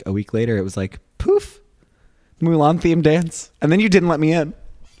then like a week later, it was like, poof, Mulan themed dance. And then you didn't let me in.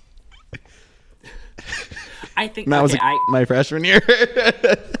 I think And that was my freshman year.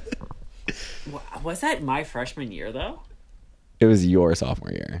 Was that my freshman year though? It was your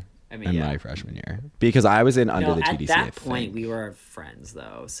sophomore year. I mean, and yeah. my freshman year, because I was in under the TDC. At that point, we were friends,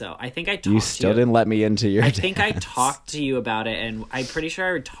 though. So I think I talked. You still didn't let me into your. I think I talked to you about it, and I'm pretty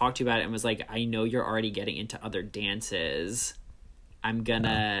sure I talked to you about it, and was like, "I know you're already getting into other dances. I'm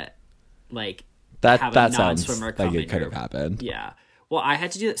gonna like have that a sounds non-swimmer come like it in could here." have happened. Yeah. Well, I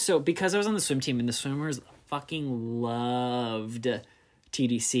had to do that. So because I was on the swim team, and the swimmers fucking loved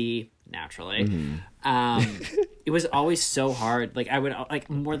TDC naturally. It was always so hard. Like I would like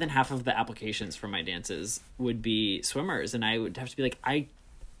more than half of the applications for my dances would be swimmers, and I would have to be like, I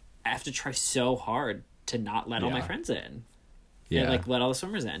have to try so hard to not let all my friends in. Yeah. And, like let all the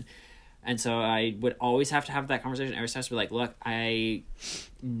swimmers in. And so I would always have to have that conversation every time to be like, look, I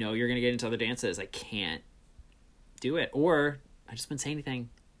know you're gonna get into other dances. I can't do it. Or I just wouldn't say anything.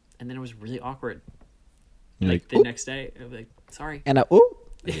 And then it was really awkward. Like the next day, I was like, sorry. And ooh.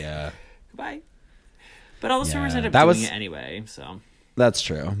 Yeah. Goodbye. But all the swimmers ended that up was- doing it anyway, so. That's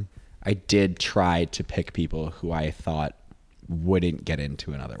true. I did try to pick people who I thought wouldn't get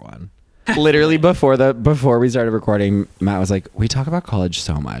into another one. Literally before we started recording, Matt was like, "We talk about college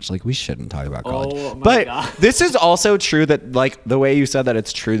so much. Like we shouldn't talk about college." Oh my but God. this is also true that like the way you said that,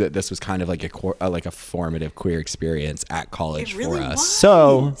 it's true that this was kind of like a formative queer experience at college It really for us. was.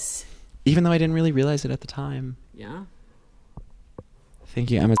 So even though I didn't really realize it at the time, Yeah. thank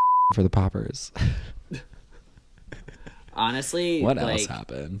you, Emma, for the poppers. Honestly, What like, else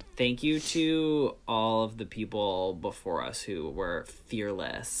happened? thank you to all of the people before us who were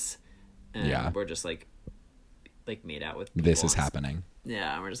fearless and were just like made out with people. This is happening.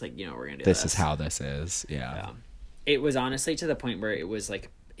 Yeah, and we're just like, we're gonna do This is how this is. Yeah. It was honestly to the point where it was like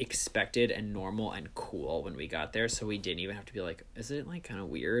expected and normal and cool when we got there, so we didn't even have to be like, is it like kind of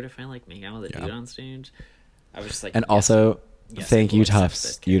weird if I like make out with a dude on stage? I was just like, and also thank I you, will accept Tufts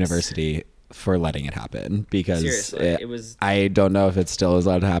this case. University, for letting it happen, because Seriously, it was. I don't know if it still is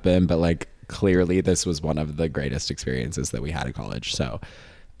allowed to happen, but like clearly this was one of the greatest experiences that we had at college. So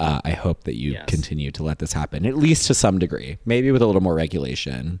I hope that you continue to let this happen, at least to some degree, maybe with a little more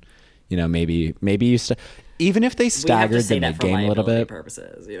regulation. Maybe you even if they staggered the mid game a little bit.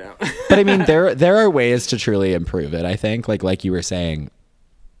 Purposes, But I mean, there are ways to truly improve it. I think, like you were saying,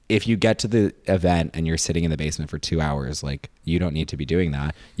 if you get to the event and you're sitting in the basement for 2 hours, like you don't need to be doing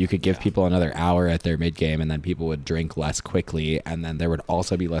that. You could give people another hour at their mid game, and then people would drink less quickly, and then there would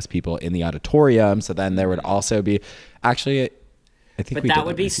also be less people in the auditorium. So then there would also be, actually, I think. But that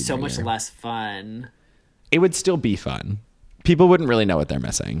would be so much less fun. It would still be fun. People wouldn't really know what they're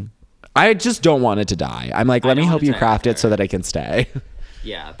missing. I just don't want it to die. I'm like, let me help you craft it so that I can stay.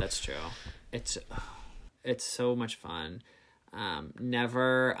 Yeah, that's true. It's so much fun.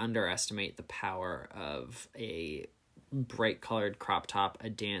 Never underestimate the power of a bright colored crop top, a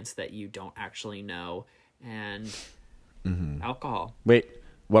dance that you don't actually know, and alcohol. Wait,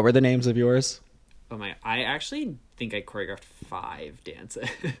 what were the names of yours? Oh my! I actually think I choreographed 5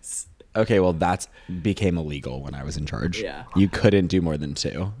 dances. Okay, well, that became illegal when I was in charge. Yeah. You couldn't do more than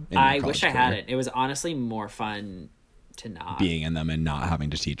 2. I wish I hadn't. It was honestly more fun to not. Being in them and not having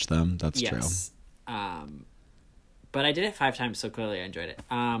to teach them. That's true. But I did it 5 times, so clearly I enjoyed it.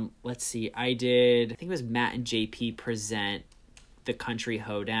 Let's see. I think it was Matt and JP present the Country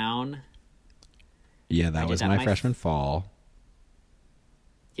Hoedown. Yeah, that was my freshman fall.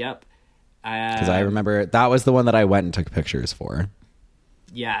 Yep. Because I remember that was the one that I went and took pictures for.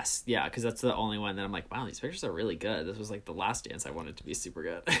 Yes, yeah, because that's the only one that I'm like, wow, these pictures are really good. This was like the last dance I wanted to be super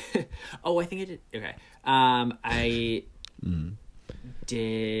good. Oh, I think I did. Okay. I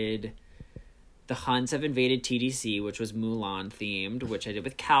did The Huns Have Invaded TDC, which was Mulan themed, which I did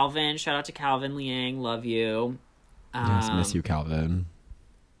with Calvin. Shout out to Calvin Liang. Love you. Yes, miss you, Calvin.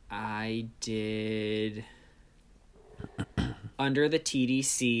 I did Under the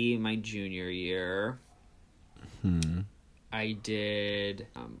TDC my junior year. I did.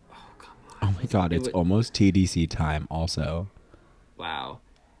 Oh, come on. Oh my God, it's almost TDC time also. Wow.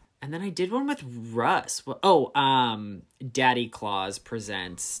 And then I did one with Russ. Oh, Daddy Claus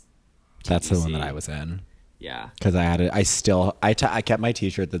Presents TDC. That's the one that I was in. Yeah. Because I had it. I kept my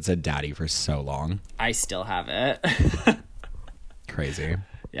t-shirt that said daddy for so long. I still have it. Crazy.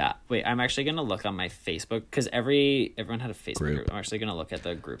 Yeah. Wait, I'm actually going to look on my Facebook because everyone had a Facebook group. I'm actually going to look at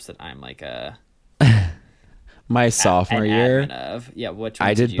the groups that I'm like my sophomore year. Admin of. Yeah, which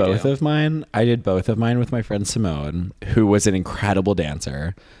I did both of mine. I did both of mine with my friend Simone, who was an incredible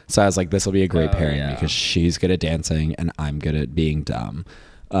dancer. So I was like, this will be a great pairing because she's good at dancing and I'm good at being dumb.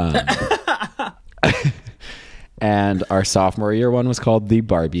 And our sophomore year one was called The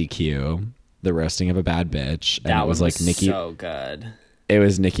Barbecue, the roasting of a bad bitch. And that it was like Nicki. So good. It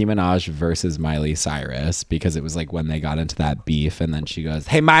was Nicki Minaj versus Miley Cyrus because it was like when they got into that beef, and then she goes,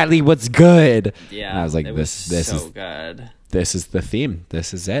 "Hey Miley, what's good?" Yeah, and I was like, "This so is good. This is the theme.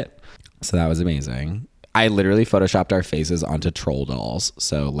 This is it." So that was amazing. I literally photoshopped our faces onto troll dolls.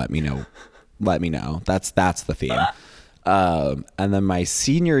 So let me know. That's the theme. And then my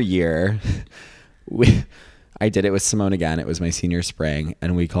senior year, I did it with Simone again. It was my senior spring,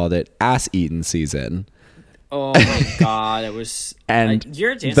 and we called it Ass Eating Season. Oh my God, it was. And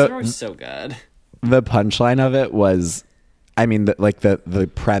your dance number was so good. The punchline of it was, I mean, the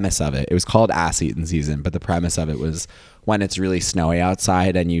premise of it. It was called Ass Eating Season, but the premise of it was when it's really snowy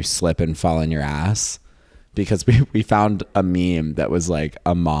outside and you slip and fall in your ass. Because we found a meme that was like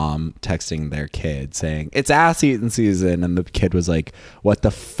a mom texting their kid saying, "It's ass eating season." And the kid was like, "What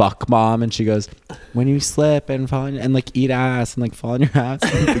the fuck, mom?" And she goes, "When you slip and fall and like eat ass and like fall in your ass."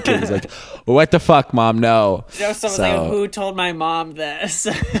 And the kid was like, "What the fuck, mom? No." Someone's like, who told my mom this?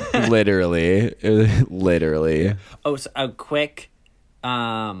 Literally. Oh, so a quick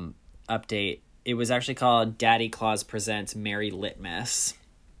update. It was actually called Daddy Claus Presents Merry Litmus.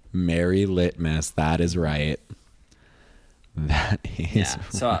 Merry Litmus, that is right. That is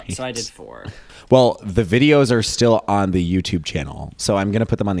right. So I did 4. Well, the videos are still on the YouTube channel, so I'm gonna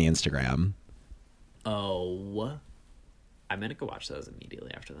put them on the Instagram. Oh, I'm gonna go watch those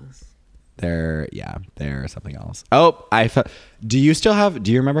immediately after this. They're something else. Oh, do you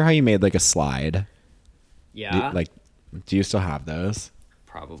remember how you made like a slide? Yeah. Do you still have those?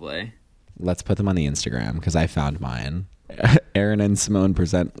 Probably. Let's put them on the Instagram because I found mine. Aaron and Simone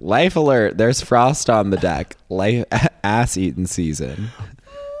present Life Alert. There's frost on the deck. Ass eating season.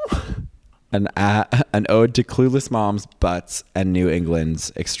 An ode to clueless moms, butts, and New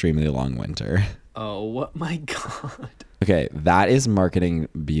England's extremely long winter. Oh my God. Okay, that is marketing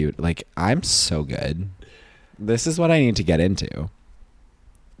beauty. Like, I'm so good. This is what I need to get into.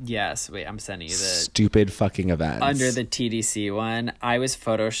 Yes. Wait, I'm sending you the stupid fucking events. Under the TDC one. I was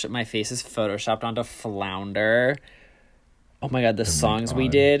my face is photoshopped onto Flounder. Oh my God, the songs we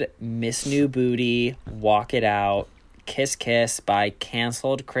did: Miss New Booty, Walk It Out, Kiss Kiss by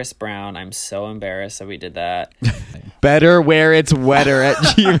Canceled Chris Brown. I'm so embarrassed that we did that. Better where it's wetter at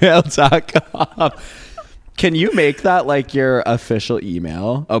gmail.com. Can you make that like your official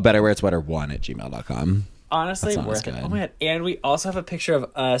email? Oh, better where it's wetter 1@gmail.com. Honestly, worth it. Oh my God. And we also have a picture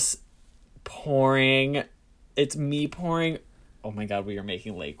of us pouring. It's me pouring. Oh my God, we are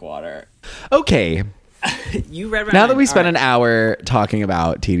making lake water. Okay. You read my Now mind. that we spent an hour talking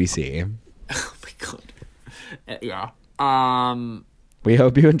about TDC. Oh my God. Yeah. We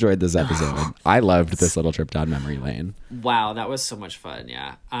hope you enjoyed this episode. I loved this little trip down memory lane. Wow, that was so much fun.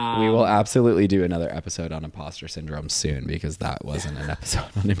 Yeah. We will absolutely do another episode on imposter syndrome soon because that wasn't an episode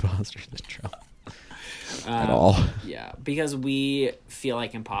on imposter syndrome at all. Yeah, because we feel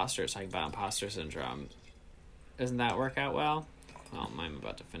like imposters talking about imposter syndrome. Doesn't that work out well? Well, I'm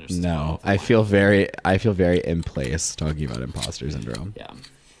about to finish. No, I feel very in place talking about imposter syndrome. Yeah.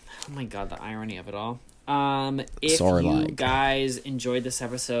 Oh my God, the irony of it all. If you guys enjoyed this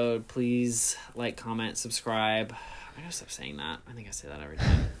episode, please like, comment, subscribe. I gotta stop saying that. I think I say that every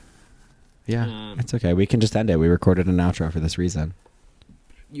time. Yeah, it's okay. We can just end it. We recorded an outro for this reason.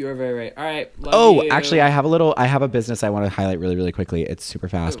 You are very right. All right. Love you. Actually, I have a business I want to highlight really, really quickly. It's super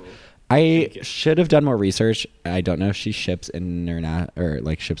fast. I should have done more research. I don't know if she ships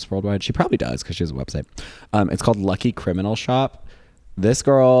ships worldwide. She probably does because she has a website. It's called Lucky Criminal Shop. This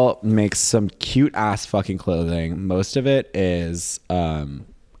girl makes some cute ass fucking clothing. Most of it is, I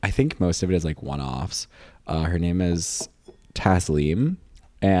think most of it is like one-offs. Her name is Taslim,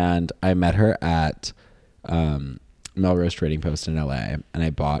 and I met her at Melrose Trading Post in LA, and I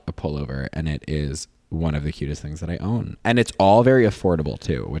bought a pullover, and it is one of the cutest things that I own. And it's all very affordable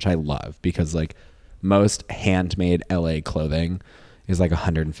too, which I love, because like most handmade LA clothing is like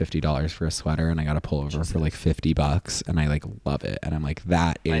 $150 for a sweater, and I got a pullover for like $50, and I like love it. And I'm like,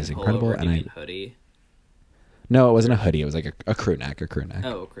 that is incredible. Pullover, and you mean hoodie? No, it wasn't a hoodie. It was like a crew neck. Oh, a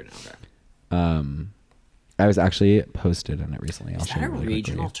crew neck. Okay. I was actually posted in it recently. Is that a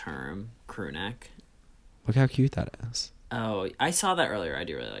regional term? Crew neck. Look how cute that is. Oh, I saw that earlier. I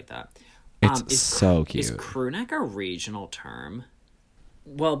do really like that. It's so cute. Is crew neck a regional term?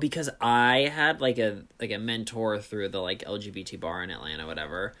 Well, because I had like a mentor through the like LGBT bar in Atlanta,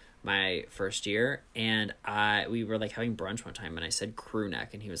 whatever, my first year, and we were like having brunch one time, and I said crew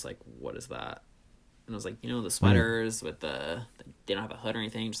neck, and he was like, "What is that?" And I was like, the sweaters with they don't have a hood or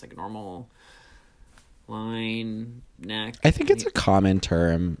anything, just like a normal line neck. I think it's a common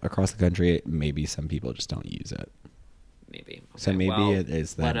term across the country. Maybe some people just don't use it. Maybe. Okay, so maybe it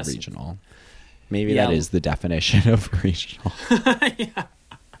is that regional. Maybe Yeah. that is the definition of regional.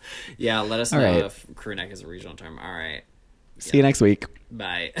 Yeah, let us All know right. if crew neck is a regional term. All right. See you next week.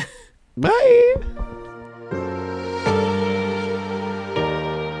 Bye. Bye.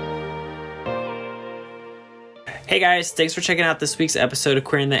 Hey guys, thanks for checking out this week's episode of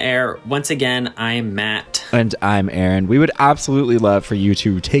Queer in the Air. Once again, I'm Matt. And I'm Aaron. We would absolutely love for you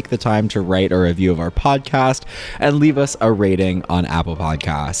to take the time to write a review of our podcast and leave us a rating on Apple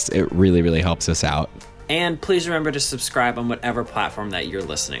Podcasts. It really, really helps us out. And please remember to subscribe on whatever platform that you're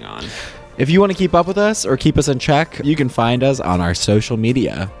listening on. If you want to keep up with us or keep us in check, you can find us on our social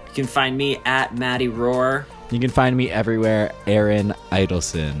media. You can find me at Maddie Roar. You can find me everywhere, Aaron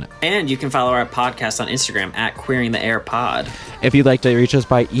Idelson. And you can follow our podcast on Instagram at Queering the Air Pod. If you'd like to reach us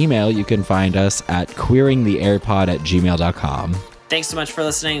by email, you can find us at queeringtheairpod@gmail.com. Thanks so much for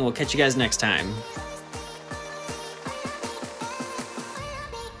listening. We'll catch you guys next time.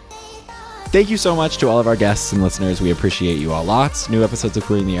 Thank you so much to all of our guests and listeners. We appreciate you all lots. New episodes of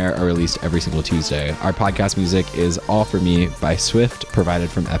Queer in the Air are released every single Tuesday. Our podcast music is All For Me by Swift, provided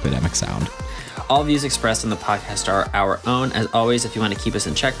from Epidemic Sound. All views expressed in the podcast are our own. As always, if you want to keep us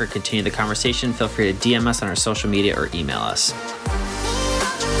in check or continue the conversation, feel free to DM us on our social media or email us.